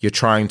because you're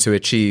trying to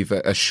achieve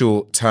a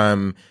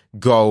short-term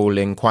goal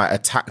in quite a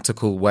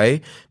tactical way,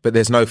 but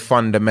there's no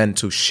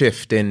fundamental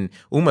shift in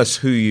almost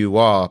who you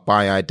are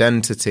by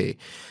identity.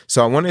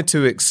 So I wanted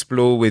to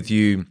explore with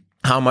you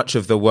how much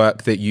of the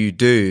work that you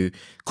do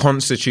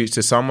constitutes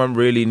to someone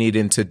really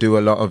needing to do a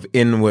lot of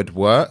inward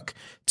work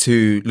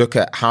to look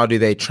at how do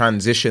they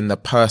transition the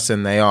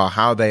person they are,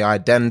 how they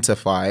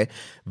identify,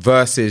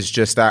 versus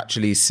just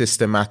actually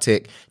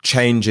systematic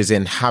changes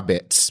in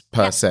habits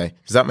per se.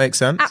 Does that make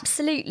sense?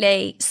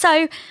 Absolutely.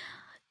 So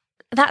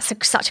that's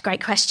such a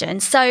great question.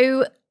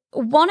 So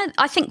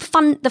I think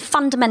the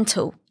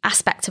fundamental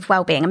aspect of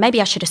well-being, and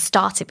maybe I should have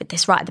started with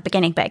this right at the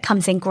beginning, but it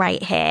comes in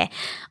great here.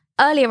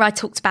 Earlier, I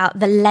talked about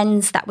the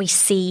lens that we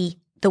see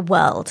the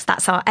world.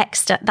 That's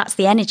that's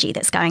the energy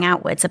that's going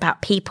outwards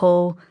about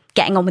people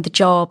getting on with the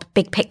job,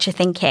 big picture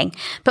thinking.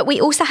 But we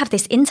also have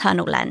this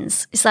internal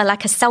lens. It's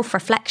like a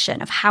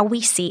self-reflection of how we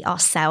see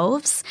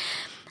ourselves.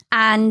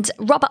 And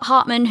Robert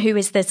Hartman, who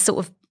is the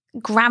sort of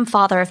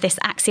grandfather of this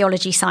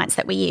axiology science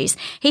that we use,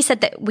 he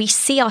said that we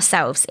see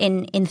ourselves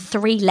in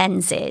three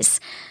lenses,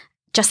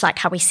 just like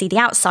how we see the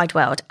outside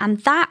world. And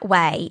that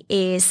way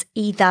is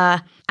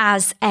either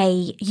as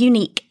a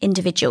unique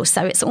individual.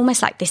 So it's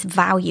almost like this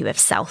value of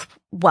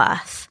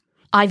self-worth.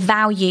 I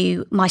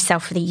value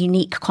myself for the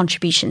unique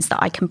contributions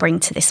that I can bring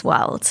to this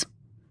world.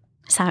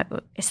 So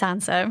it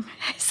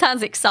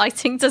sounds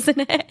exciting, doesn't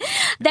it?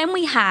 Then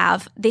we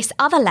have this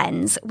other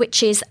lens,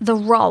 which is the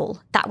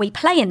role that we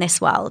play in this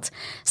world.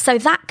 So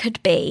that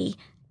could be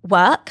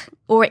work,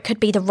 or it could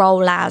be the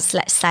role as,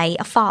 let's say,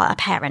 a father, a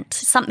parent,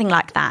 something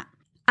like that.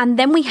 And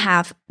then we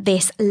have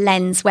this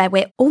lens where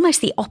we're almost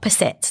the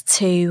opposite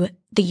to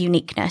the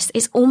uniqueness.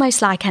 It's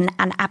almost like an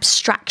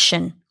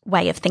abstraction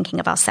way of thinking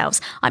of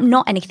ourselves. I'm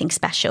not anything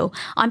special.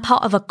 I'm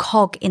part of a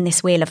cog in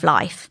this wheel of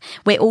life.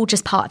 We're all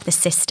just part of the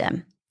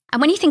system.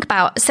 And when you think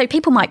about, so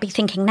people might be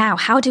thinking now,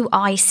 how do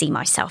I see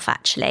myself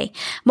actually?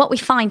 What we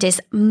find is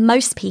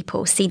most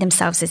people see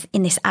themselves as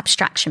in this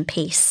abstraction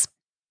piece.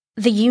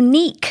 The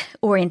unique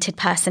oriented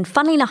person,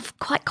 funnily enough,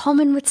 quite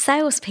common with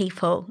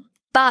salespeople,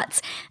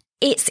 but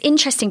it's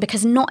interesting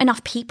because not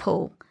enough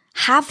people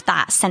have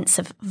that sense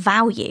of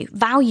value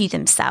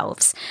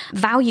themselves,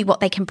 value what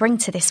they can bring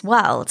to this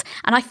world.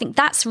 And I think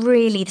that's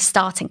really the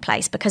starting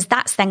place, because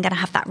that's then going to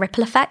have that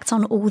ripple effect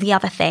on all the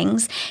other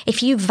things.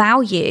 If you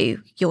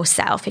value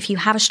yourself, if you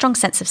have a strong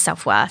sense of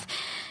self-worth,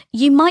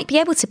 you might be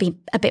able to be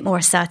a bit more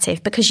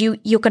assertive because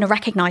you're going to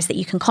recognize that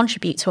you can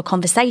contribute to a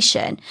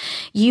conversation.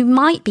 You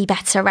might be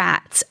better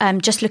at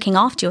just looking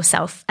after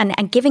yourself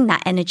and giving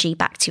that energy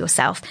back to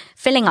yourself,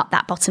 filling up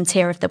that bottom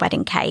tier of the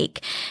wedding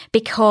cake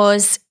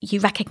because you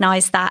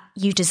recognize that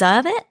you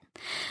deserve it.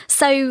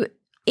 So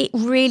it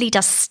really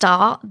does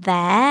start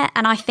there.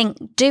 And I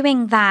think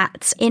doing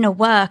that inner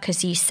work,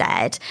 as you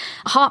said,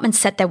 Hartman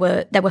said there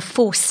were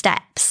 4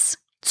 steps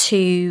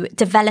to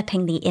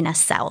developing the inner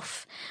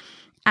self.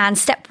 And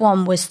step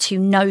 1 was to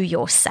know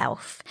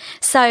yourself.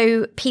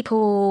 So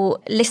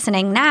people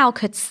listening now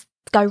could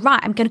go,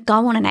 right, I'm going to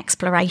go on an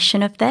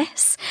exploration of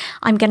this.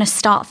 I'm going to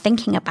start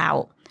thinking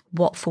about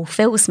what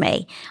fulfills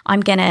me.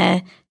 I'm going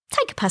to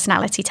take a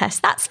personality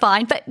test. That's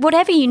fine. But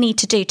whatever you need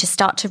to do to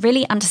start to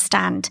really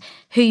understand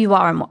who you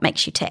are and what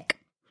makes you tick.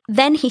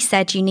 Then he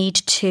said you need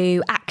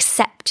to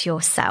accept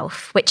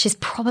yourself, which is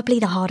probably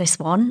the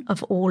hardest one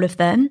of all of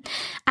them.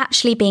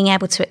 Actually being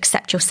able to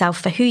accept yourself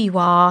for who you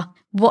are,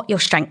 what your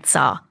strengths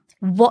are,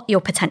 what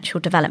your potential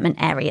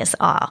development areas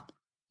are.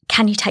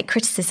 Can you take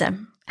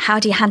criticism?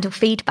 How do you handle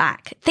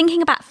feedback?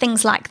 Thinking about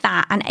things like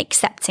that and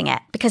accepting it.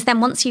 Because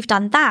then once you've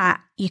done that,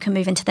 you can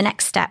move into the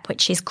next step,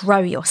 which is grow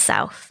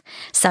yourself.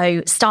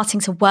 So starting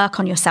to work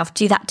on yourself,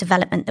 do that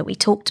development that we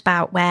talked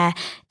about, where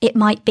it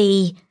might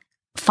be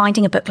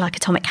finding a book like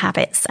Atomic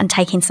Habits and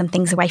taking some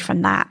things away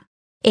from that.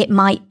 It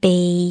might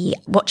be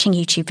watching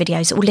YouTube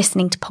videos or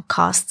listening to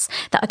podcasts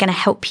that are going to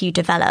help you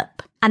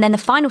develop. And then the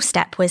final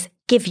step was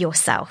give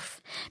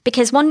yourself.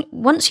 Because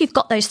once you've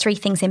got those 3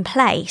 things in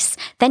place,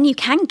 then you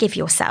can give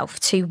yourself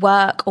to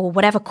work or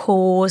whatever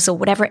cause or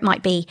whatever it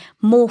might be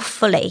more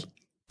fully,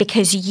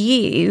 because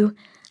you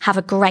have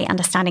a great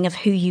understanding of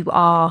who you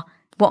are,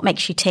 what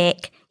makes you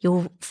tick,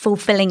 you're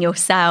fulfilling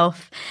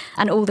yourself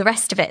and all the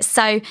rest of it.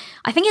 So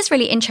I think it's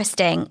really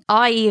interesting.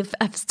 I've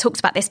talked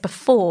about this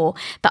before,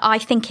 but I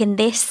think in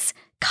this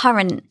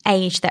current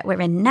age that we're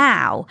in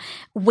now,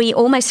 we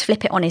almost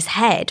flip it on his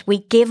head. We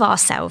give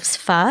ourselves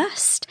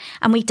first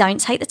and we don't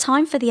take the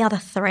time for the other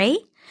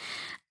 3.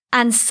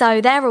 And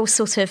so they're all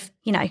sort of,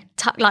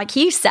 like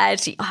you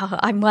said,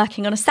 I'm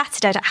working on a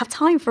Saturday, I don't have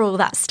time for all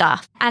that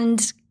stuff. And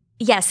so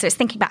it's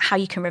thinking about how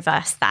you can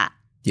reverse that.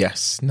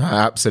 Yes, no,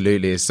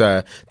 absolutely. It's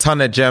a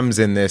ton of gems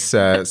in this,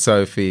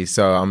 Sophie.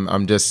 So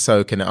I'm just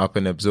soaking it up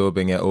and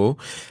absorbing it all.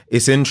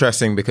 It's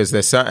interesting because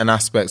there's certain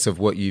aspects of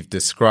what you've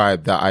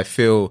described that I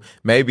feel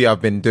maybe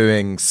I've been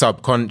doing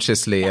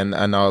subconsciously. And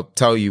I'll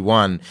tell you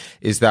one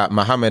is that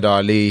Muhammad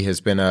Ali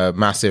has been a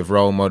massive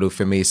role model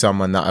for me,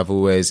 someone that I've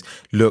always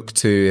looked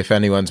to. If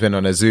anyone's been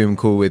on a Zoom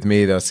call with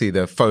me, they'll see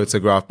the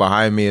photograph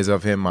behind me is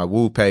of him, my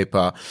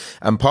wallpaper.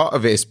 And part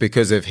of it is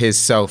because of his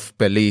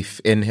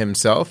self-belief in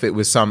himself. It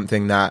was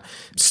something that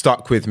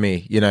stuck with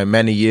me,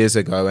 many years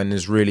ago, and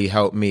has really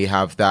helped me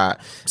have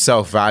that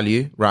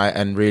self-value, right?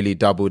 And really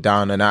double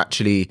down and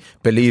actually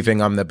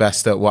believing I'm the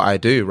best at what I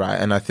do, right?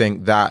 And I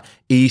think that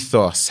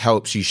ethos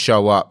helps you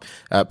show up,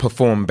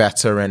 perform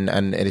better, and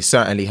it has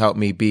certainly helped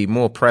me be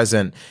more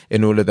present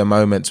in all of the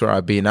moments where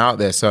I've been out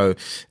there. So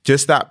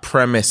just that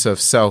premise of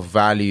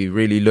self-value,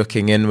 really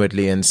looking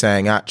inwardly and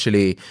saying,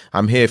 actually,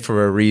 I'm here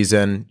for a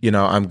reason,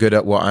 I'm good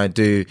at what I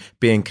do,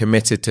 being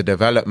committed to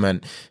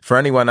development. For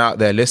anyone out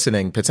there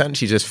listening,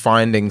 potentially just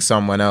finding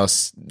someone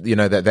else,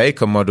 that they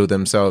can model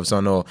themselves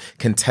on or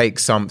can take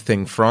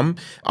something from.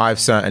 I've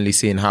certainly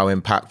seen how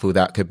impactful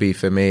that could be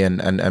for me,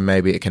 and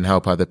maybe it can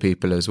help other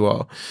people as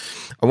well.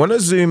 I want to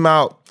zoom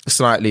out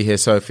slightly here,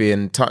 Sophie,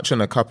 and touch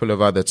on a couple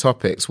of other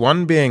topics.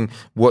 One being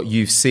what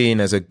you've seen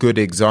as a good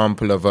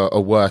example of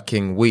a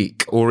working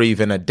week or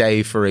even a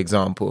day, for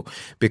example,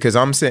 because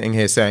I'm sitting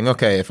here saying,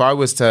 okay, if I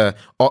was to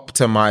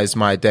optimize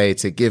my day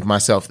to give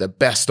myself the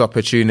best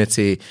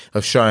opportunity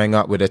of showing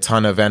up with a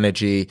ton of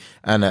energy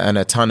and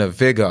a ton of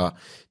vigor,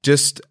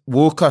 just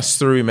walk us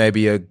through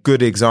maybe a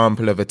good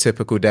example of a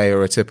typical day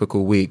or a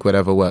typical week,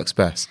 whatever works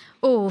best.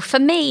 Oh, for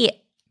me,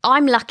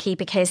 I'm lucky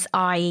because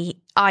I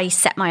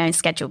set my own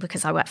schedule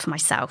because I work for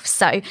myself.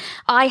 So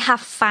I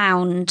have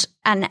found,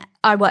 and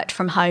I worked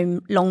from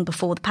home long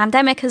before the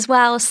pandemic as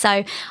well.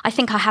 So I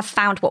think I have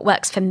found what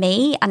works for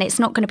me, and it's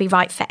not going to be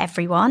right for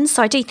everyone.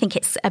 So I do think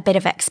it's a bit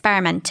of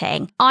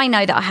experimenting. I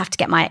know that I have to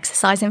get my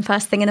exercise in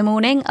first thing in the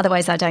morning,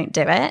 otherwise I don't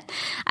do it.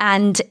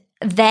 And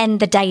then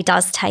the day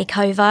does take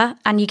over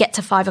and you get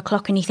to 5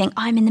 o'clock and you think,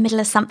 I'm in the middle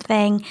of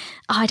something.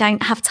 I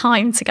don't have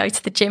time to go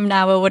to the gym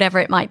now, or whatever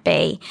it might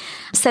be.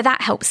 So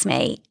that helps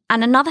me.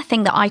 And another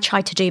thing that I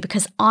try to do,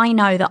 because I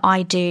know that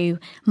I do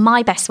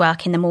my best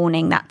work in the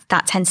morning,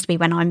 that tends to be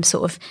when I'm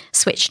sort of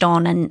switched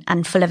on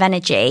and full of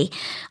energy.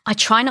 I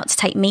try not to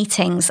take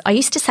meetings. I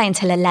used to say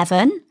until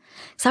 11.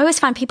 So I always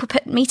find people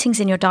put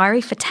meetings in your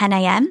diary for 10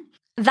 a.m.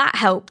 That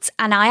helped.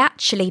 And I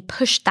actually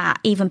pushed that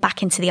even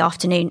back into the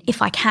afternoon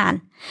if I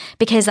can,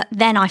 because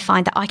then I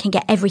find that I can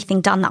get everything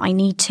done that I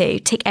need to,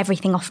 tick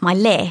everything off my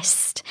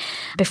list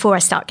before I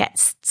get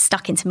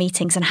stuck into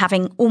meetings and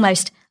having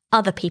almost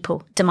other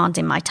people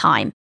demanding my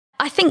time.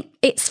 I think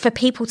it's for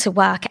people to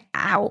work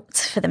out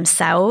for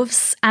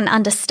themselves and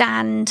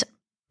understand,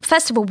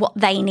 first of all, what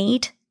they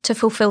need to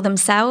fulfill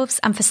themselves.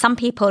 And for some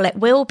people, it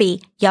will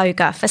be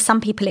yoga. For some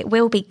people, it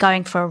will be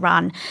going for a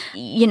run,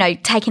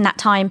 taking that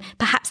time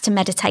perhaps to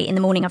meditate in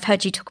the morning. I've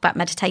heard you talk about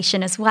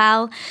meditation as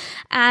well.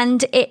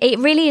 And it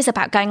really is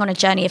about going on a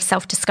journey of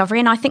self-discovery.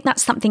 And I think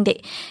that's something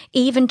that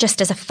even just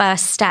as a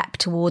first step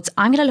towards,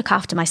 I'm going to look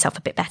after myself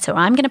a bit better, or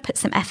I'm going to put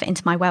some effort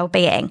into my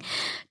well-being.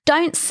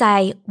 Don't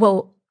say,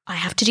 well, I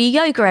have to do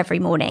yoga every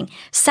morning.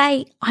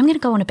 Say, I'm going to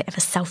go on a bit of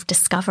a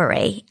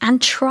self-discovery and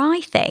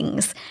try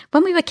things.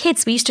 When we were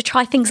kids, we used to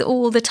try things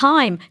all the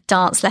time.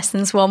 Dance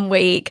lessons one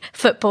week,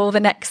 football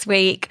the next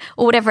week,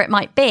 or whatever it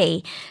might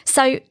be.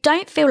 So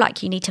don't feel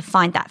like you need to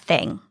find that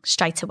thing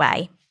straight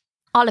away.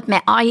 I'll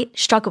admit I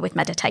struggle with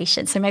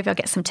meditation, so maybe I'll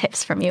get some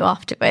tips from you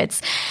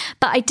afterwards.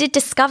 But I did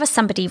discover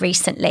somebody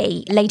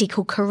recently, a lady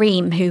called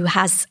Kareem, who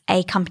has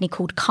a company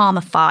called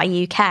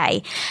Calmify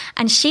UK,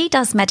 and she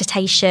does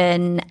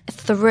meditation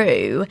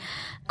through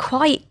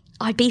quite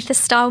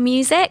Ibiza-style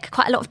music,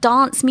 quite a lot of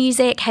dance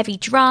music, heavy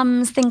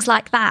drums, things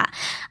like that.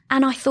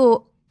 And I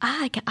thought,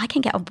 I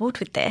can get on board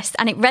with this.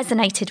 And it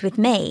resonated with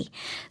me.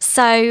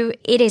 So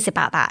it is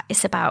about that.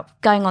 It's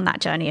about going on that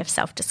journey of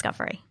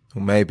self-discovery.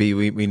 Well, maybe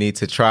we need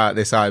to try out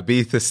this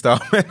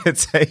Ibiza-style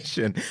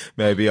meditation.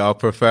 Maybe I'll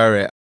prefer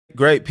it.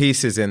 Great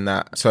pieces in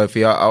that,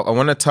 Sophie. I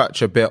want to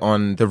touch a bit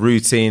on the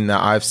routine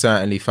that I've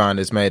certainly found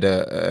has made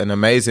an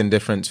amazing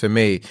difference for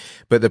me.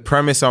 But the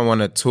premise I want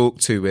to talk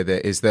to with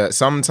it is that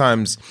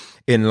sometimes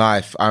in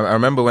life, I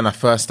remember when I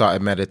first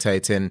started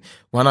meditating,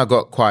 when I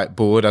got quite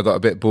bored, I got a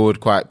bit bored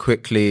quite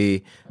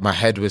quickly. My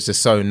head was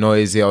just so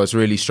noisy. I was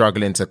really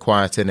struggling to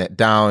quieten it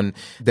down.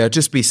 There'll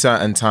just be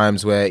certain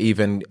times where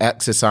even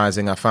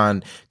exercising, I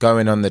found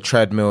going on the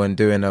treadmill and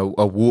doing a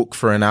walk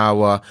for an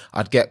hour,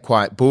 I'd get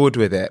quite bored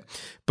with it.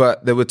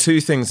 But there were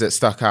two things that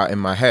stuck out in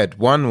my head.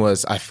 One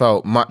was I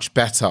felt much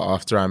better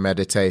after I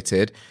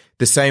meditated.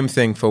 The same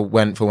thing for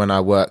when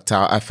I worked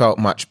out. I felt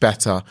much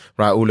better,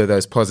 right? All of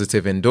those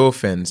positive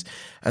endorphins.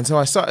 And so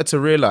I started to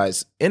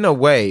realize, in a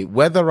way,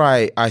 whether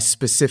I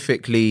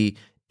specifically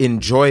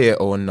enjoy it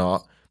or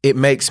not, it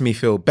makes me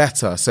feel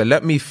better. So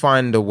let me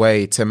find a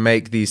way to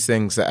make these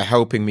things that are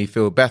helping me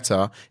feel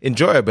better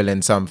enjoyable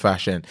in some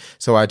fashion.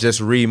 So I just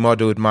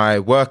remodeled my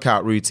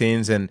workout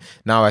routines, and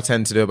now I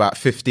tend to do about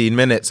 15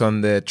 minutes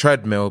on the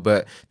treadmill,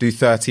 but do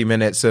 30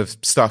 minutes of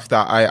stuff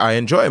that I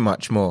enjoy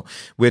much more.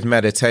 With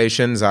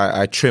meditations,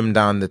 I trimmed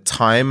down the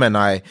time, and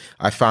I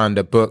found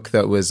a book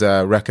that was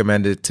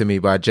recommended to me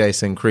by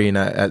Jason Crean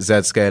at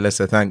Zscaler.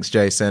 So thanks,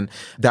 Jason.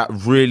 That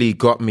really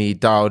got me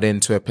dialed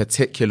into a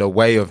particular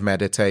way of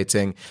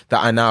meditating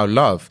that I now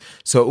love.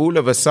 So all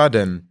of a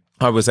sudden,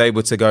 I was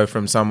able to go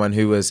from someone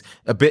who was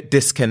a bit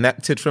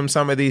disconnected from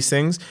some of these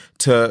things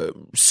to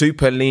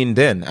super leaned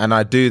in. And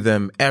I do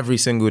them every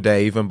single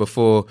day, even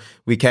before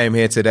we came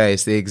here today.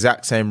 It's the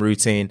exact same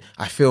routine.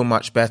 I feel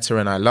much better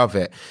and I love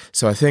it.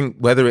 So I think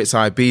whether it's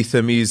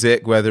Ibiza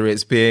music, whether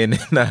it's being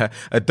in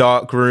a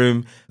dark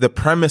room, the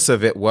premise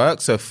of it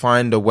works. So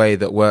find a way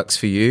that works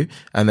for you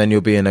and then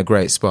you'll be in a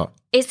great spot.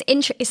 It's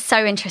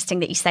so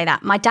interesting that you say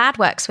that. My dad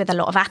works with a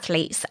lot of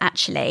athletes,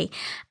 actually.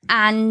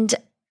 And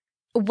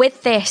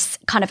with this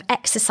kind of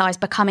exercise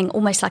becoming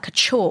almost like a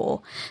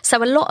chore,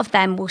 so a lot of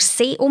them will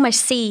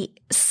almost see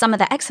some of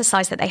the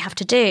exercise that they have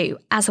to do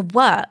as a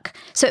work.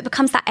 So it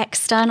becomes that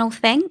external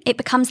thing. It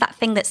becomes that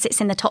thing that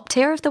sits in the top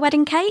tier of the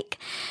wedding cake.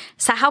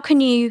 So how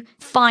can you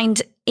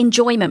find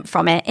enjoyment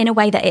from it in a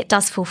way that it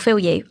does fulfill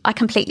you? I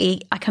completely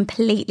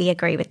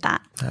agree with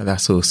that.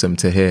 That's awesome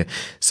to hear.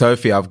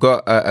 Sophie, I've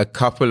got a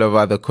couple of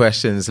other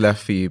questions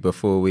left for you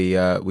before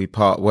we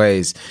part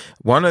ways.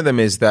 One of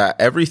them is that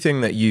everything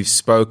that you've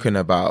spoken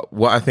about,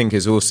 what I think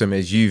is awesome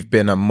is you've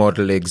been a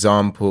model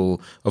example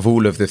of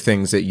all of the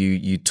things that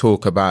you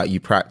talk about,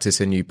 you practice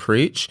and you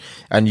preach.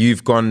 And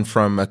you've gone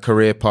from a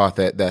career path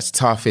that's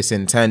tough, it's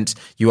intense.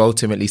 You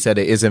ultimately said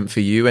it isn't for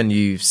you and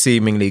you've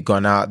seemingly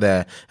gone out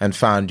there and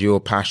found your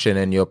passion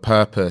and your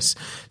purpose.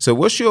 So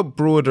what's your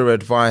broader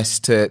advice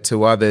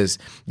to others,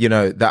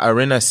 that are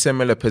in a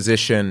similar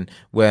position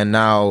where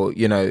now,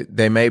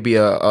 they maybe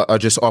are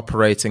just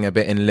operating a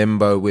bit in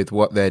limbo with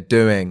what they're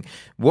doing?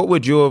 What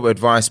would your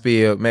advice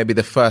be, maybe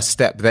the first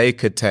step they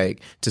could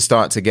take to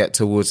start to get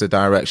towards the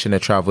direction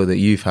of travel that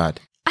you've had?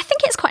 I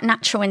think it's quite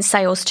natural in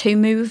sales to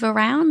move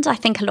around. I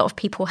think a lot of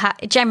people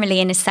generally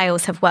in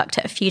sales have worked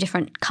at a few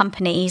different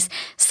companies,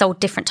 sold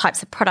different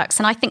types of products.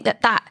 And I think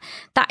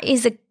that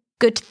is a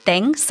good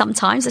thing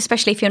sometimes,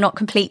 especially if you're not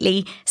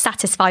completely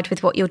satisfied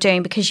with what you're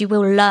doing, because you will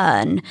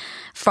learn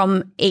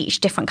from each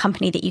different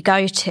company that you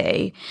go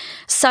to.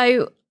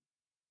 So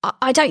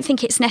I don't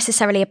think it's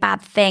necessarily a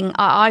bad thing.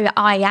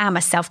 I am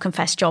a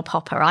self-confessed job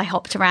hopper. I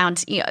hopped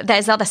around.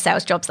 There's other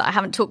sales jobs that I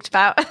haven't talked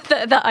about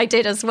that I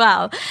did as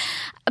well.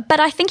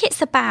 But I think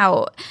it's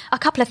about a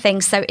couple of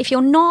things. So if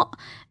you're not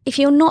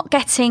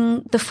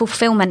getting the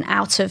fulfillment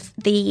out of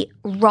the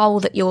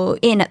role that you're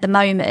in at the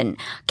moment,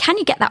 can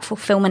you get that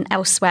fulfillment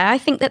elsewhere? I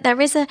think that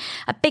there is a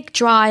big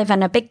drive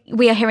and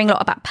we are hearing a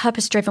lot about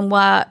purpose-driven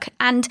work,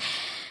 and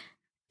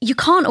you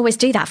can't always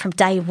do that from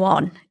day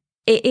one.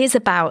 It is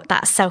about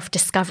that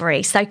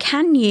self-discovery. So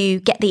can you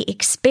get the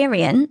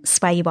experience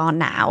where you are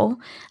now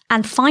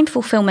and find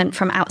fulfillment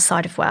from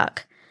outside of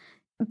work?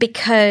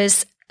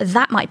 Because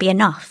that might be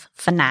enough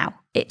for now.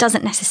 It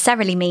doesn't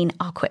necessarily mean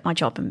I'll quit my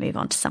job and move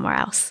on to somewhere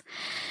else.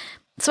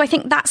 So I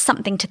think that's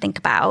something to think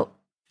about.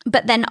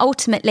 But then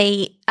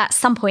ultimately, at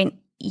some point,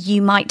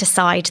 you might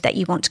decide that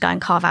you want to go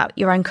and carve out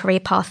your own career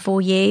path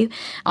for you.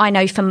 I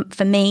know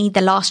for me,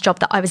 the last job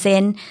that I was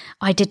in,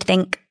 I did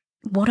think,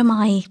 what am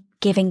I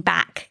giving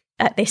back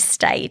at this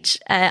stage?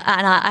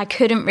 And I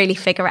couldn't really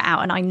figure it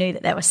out. And I knew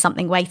that there was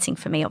something waiting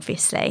for me,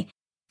 obviously.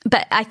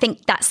 But I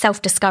think that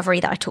self-discovery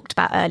that I talked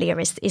about earlier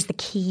is the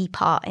key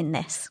part in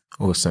this.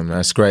 Awesome.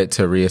 That's great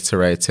to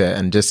reiterate it.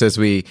 And just as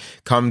we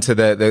come to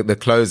the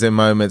closing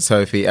moment,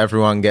 Sophie,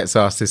 everyone gets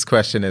asked this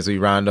question as we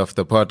round off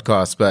the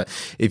podcast. But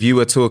if you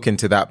were talking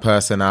to that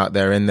person out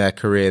there in their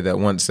career that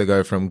wants to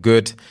go from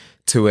good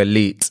to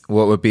elite,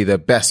 what would be the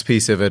best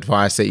piece of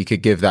advice that you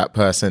could give that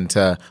person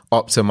to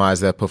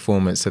optimize their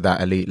performance to that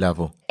elite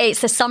level?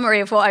 It's a summary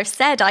of what I've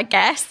said, I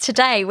guess,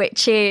 today,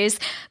 which is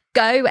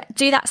go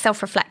do that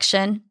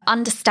self-reflection,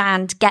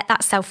 understand, get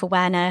that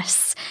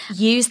self-awareness,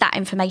 use that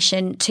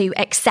information to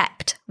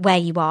accept where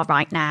you are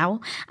right now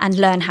and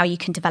learn how you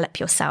can develop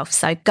yourself.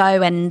 So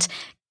go and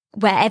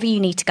wherever you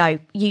need to go,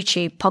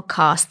 YouTube,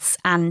 podcasts,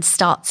 and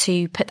start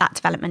to put that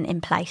development in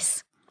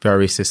place.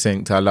 Very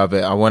succinct. I love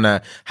it. I want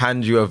to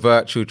hand you a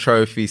virtual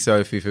trophy,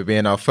 Sophie, for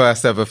being our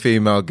first ever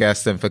female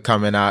guest and for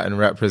coming out and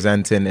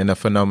representing in a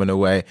phenomenal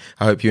way.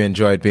 I hope you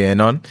enjoyed being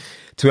on.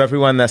 To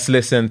everyone that's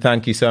listened,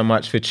 thank you so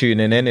much for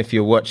tuning in. If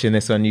you're watching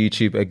this on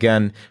YouTube,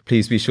 again,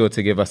 please be sure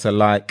to give us a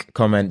like,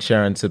 comment,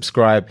 share, and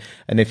subscribe.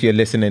 And if you're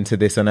listening to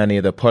this on any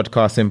of the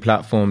podcasting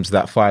platforms,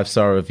 that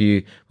 5-star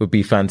review would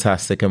be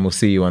fantastic. And we'll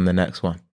see you on the next one.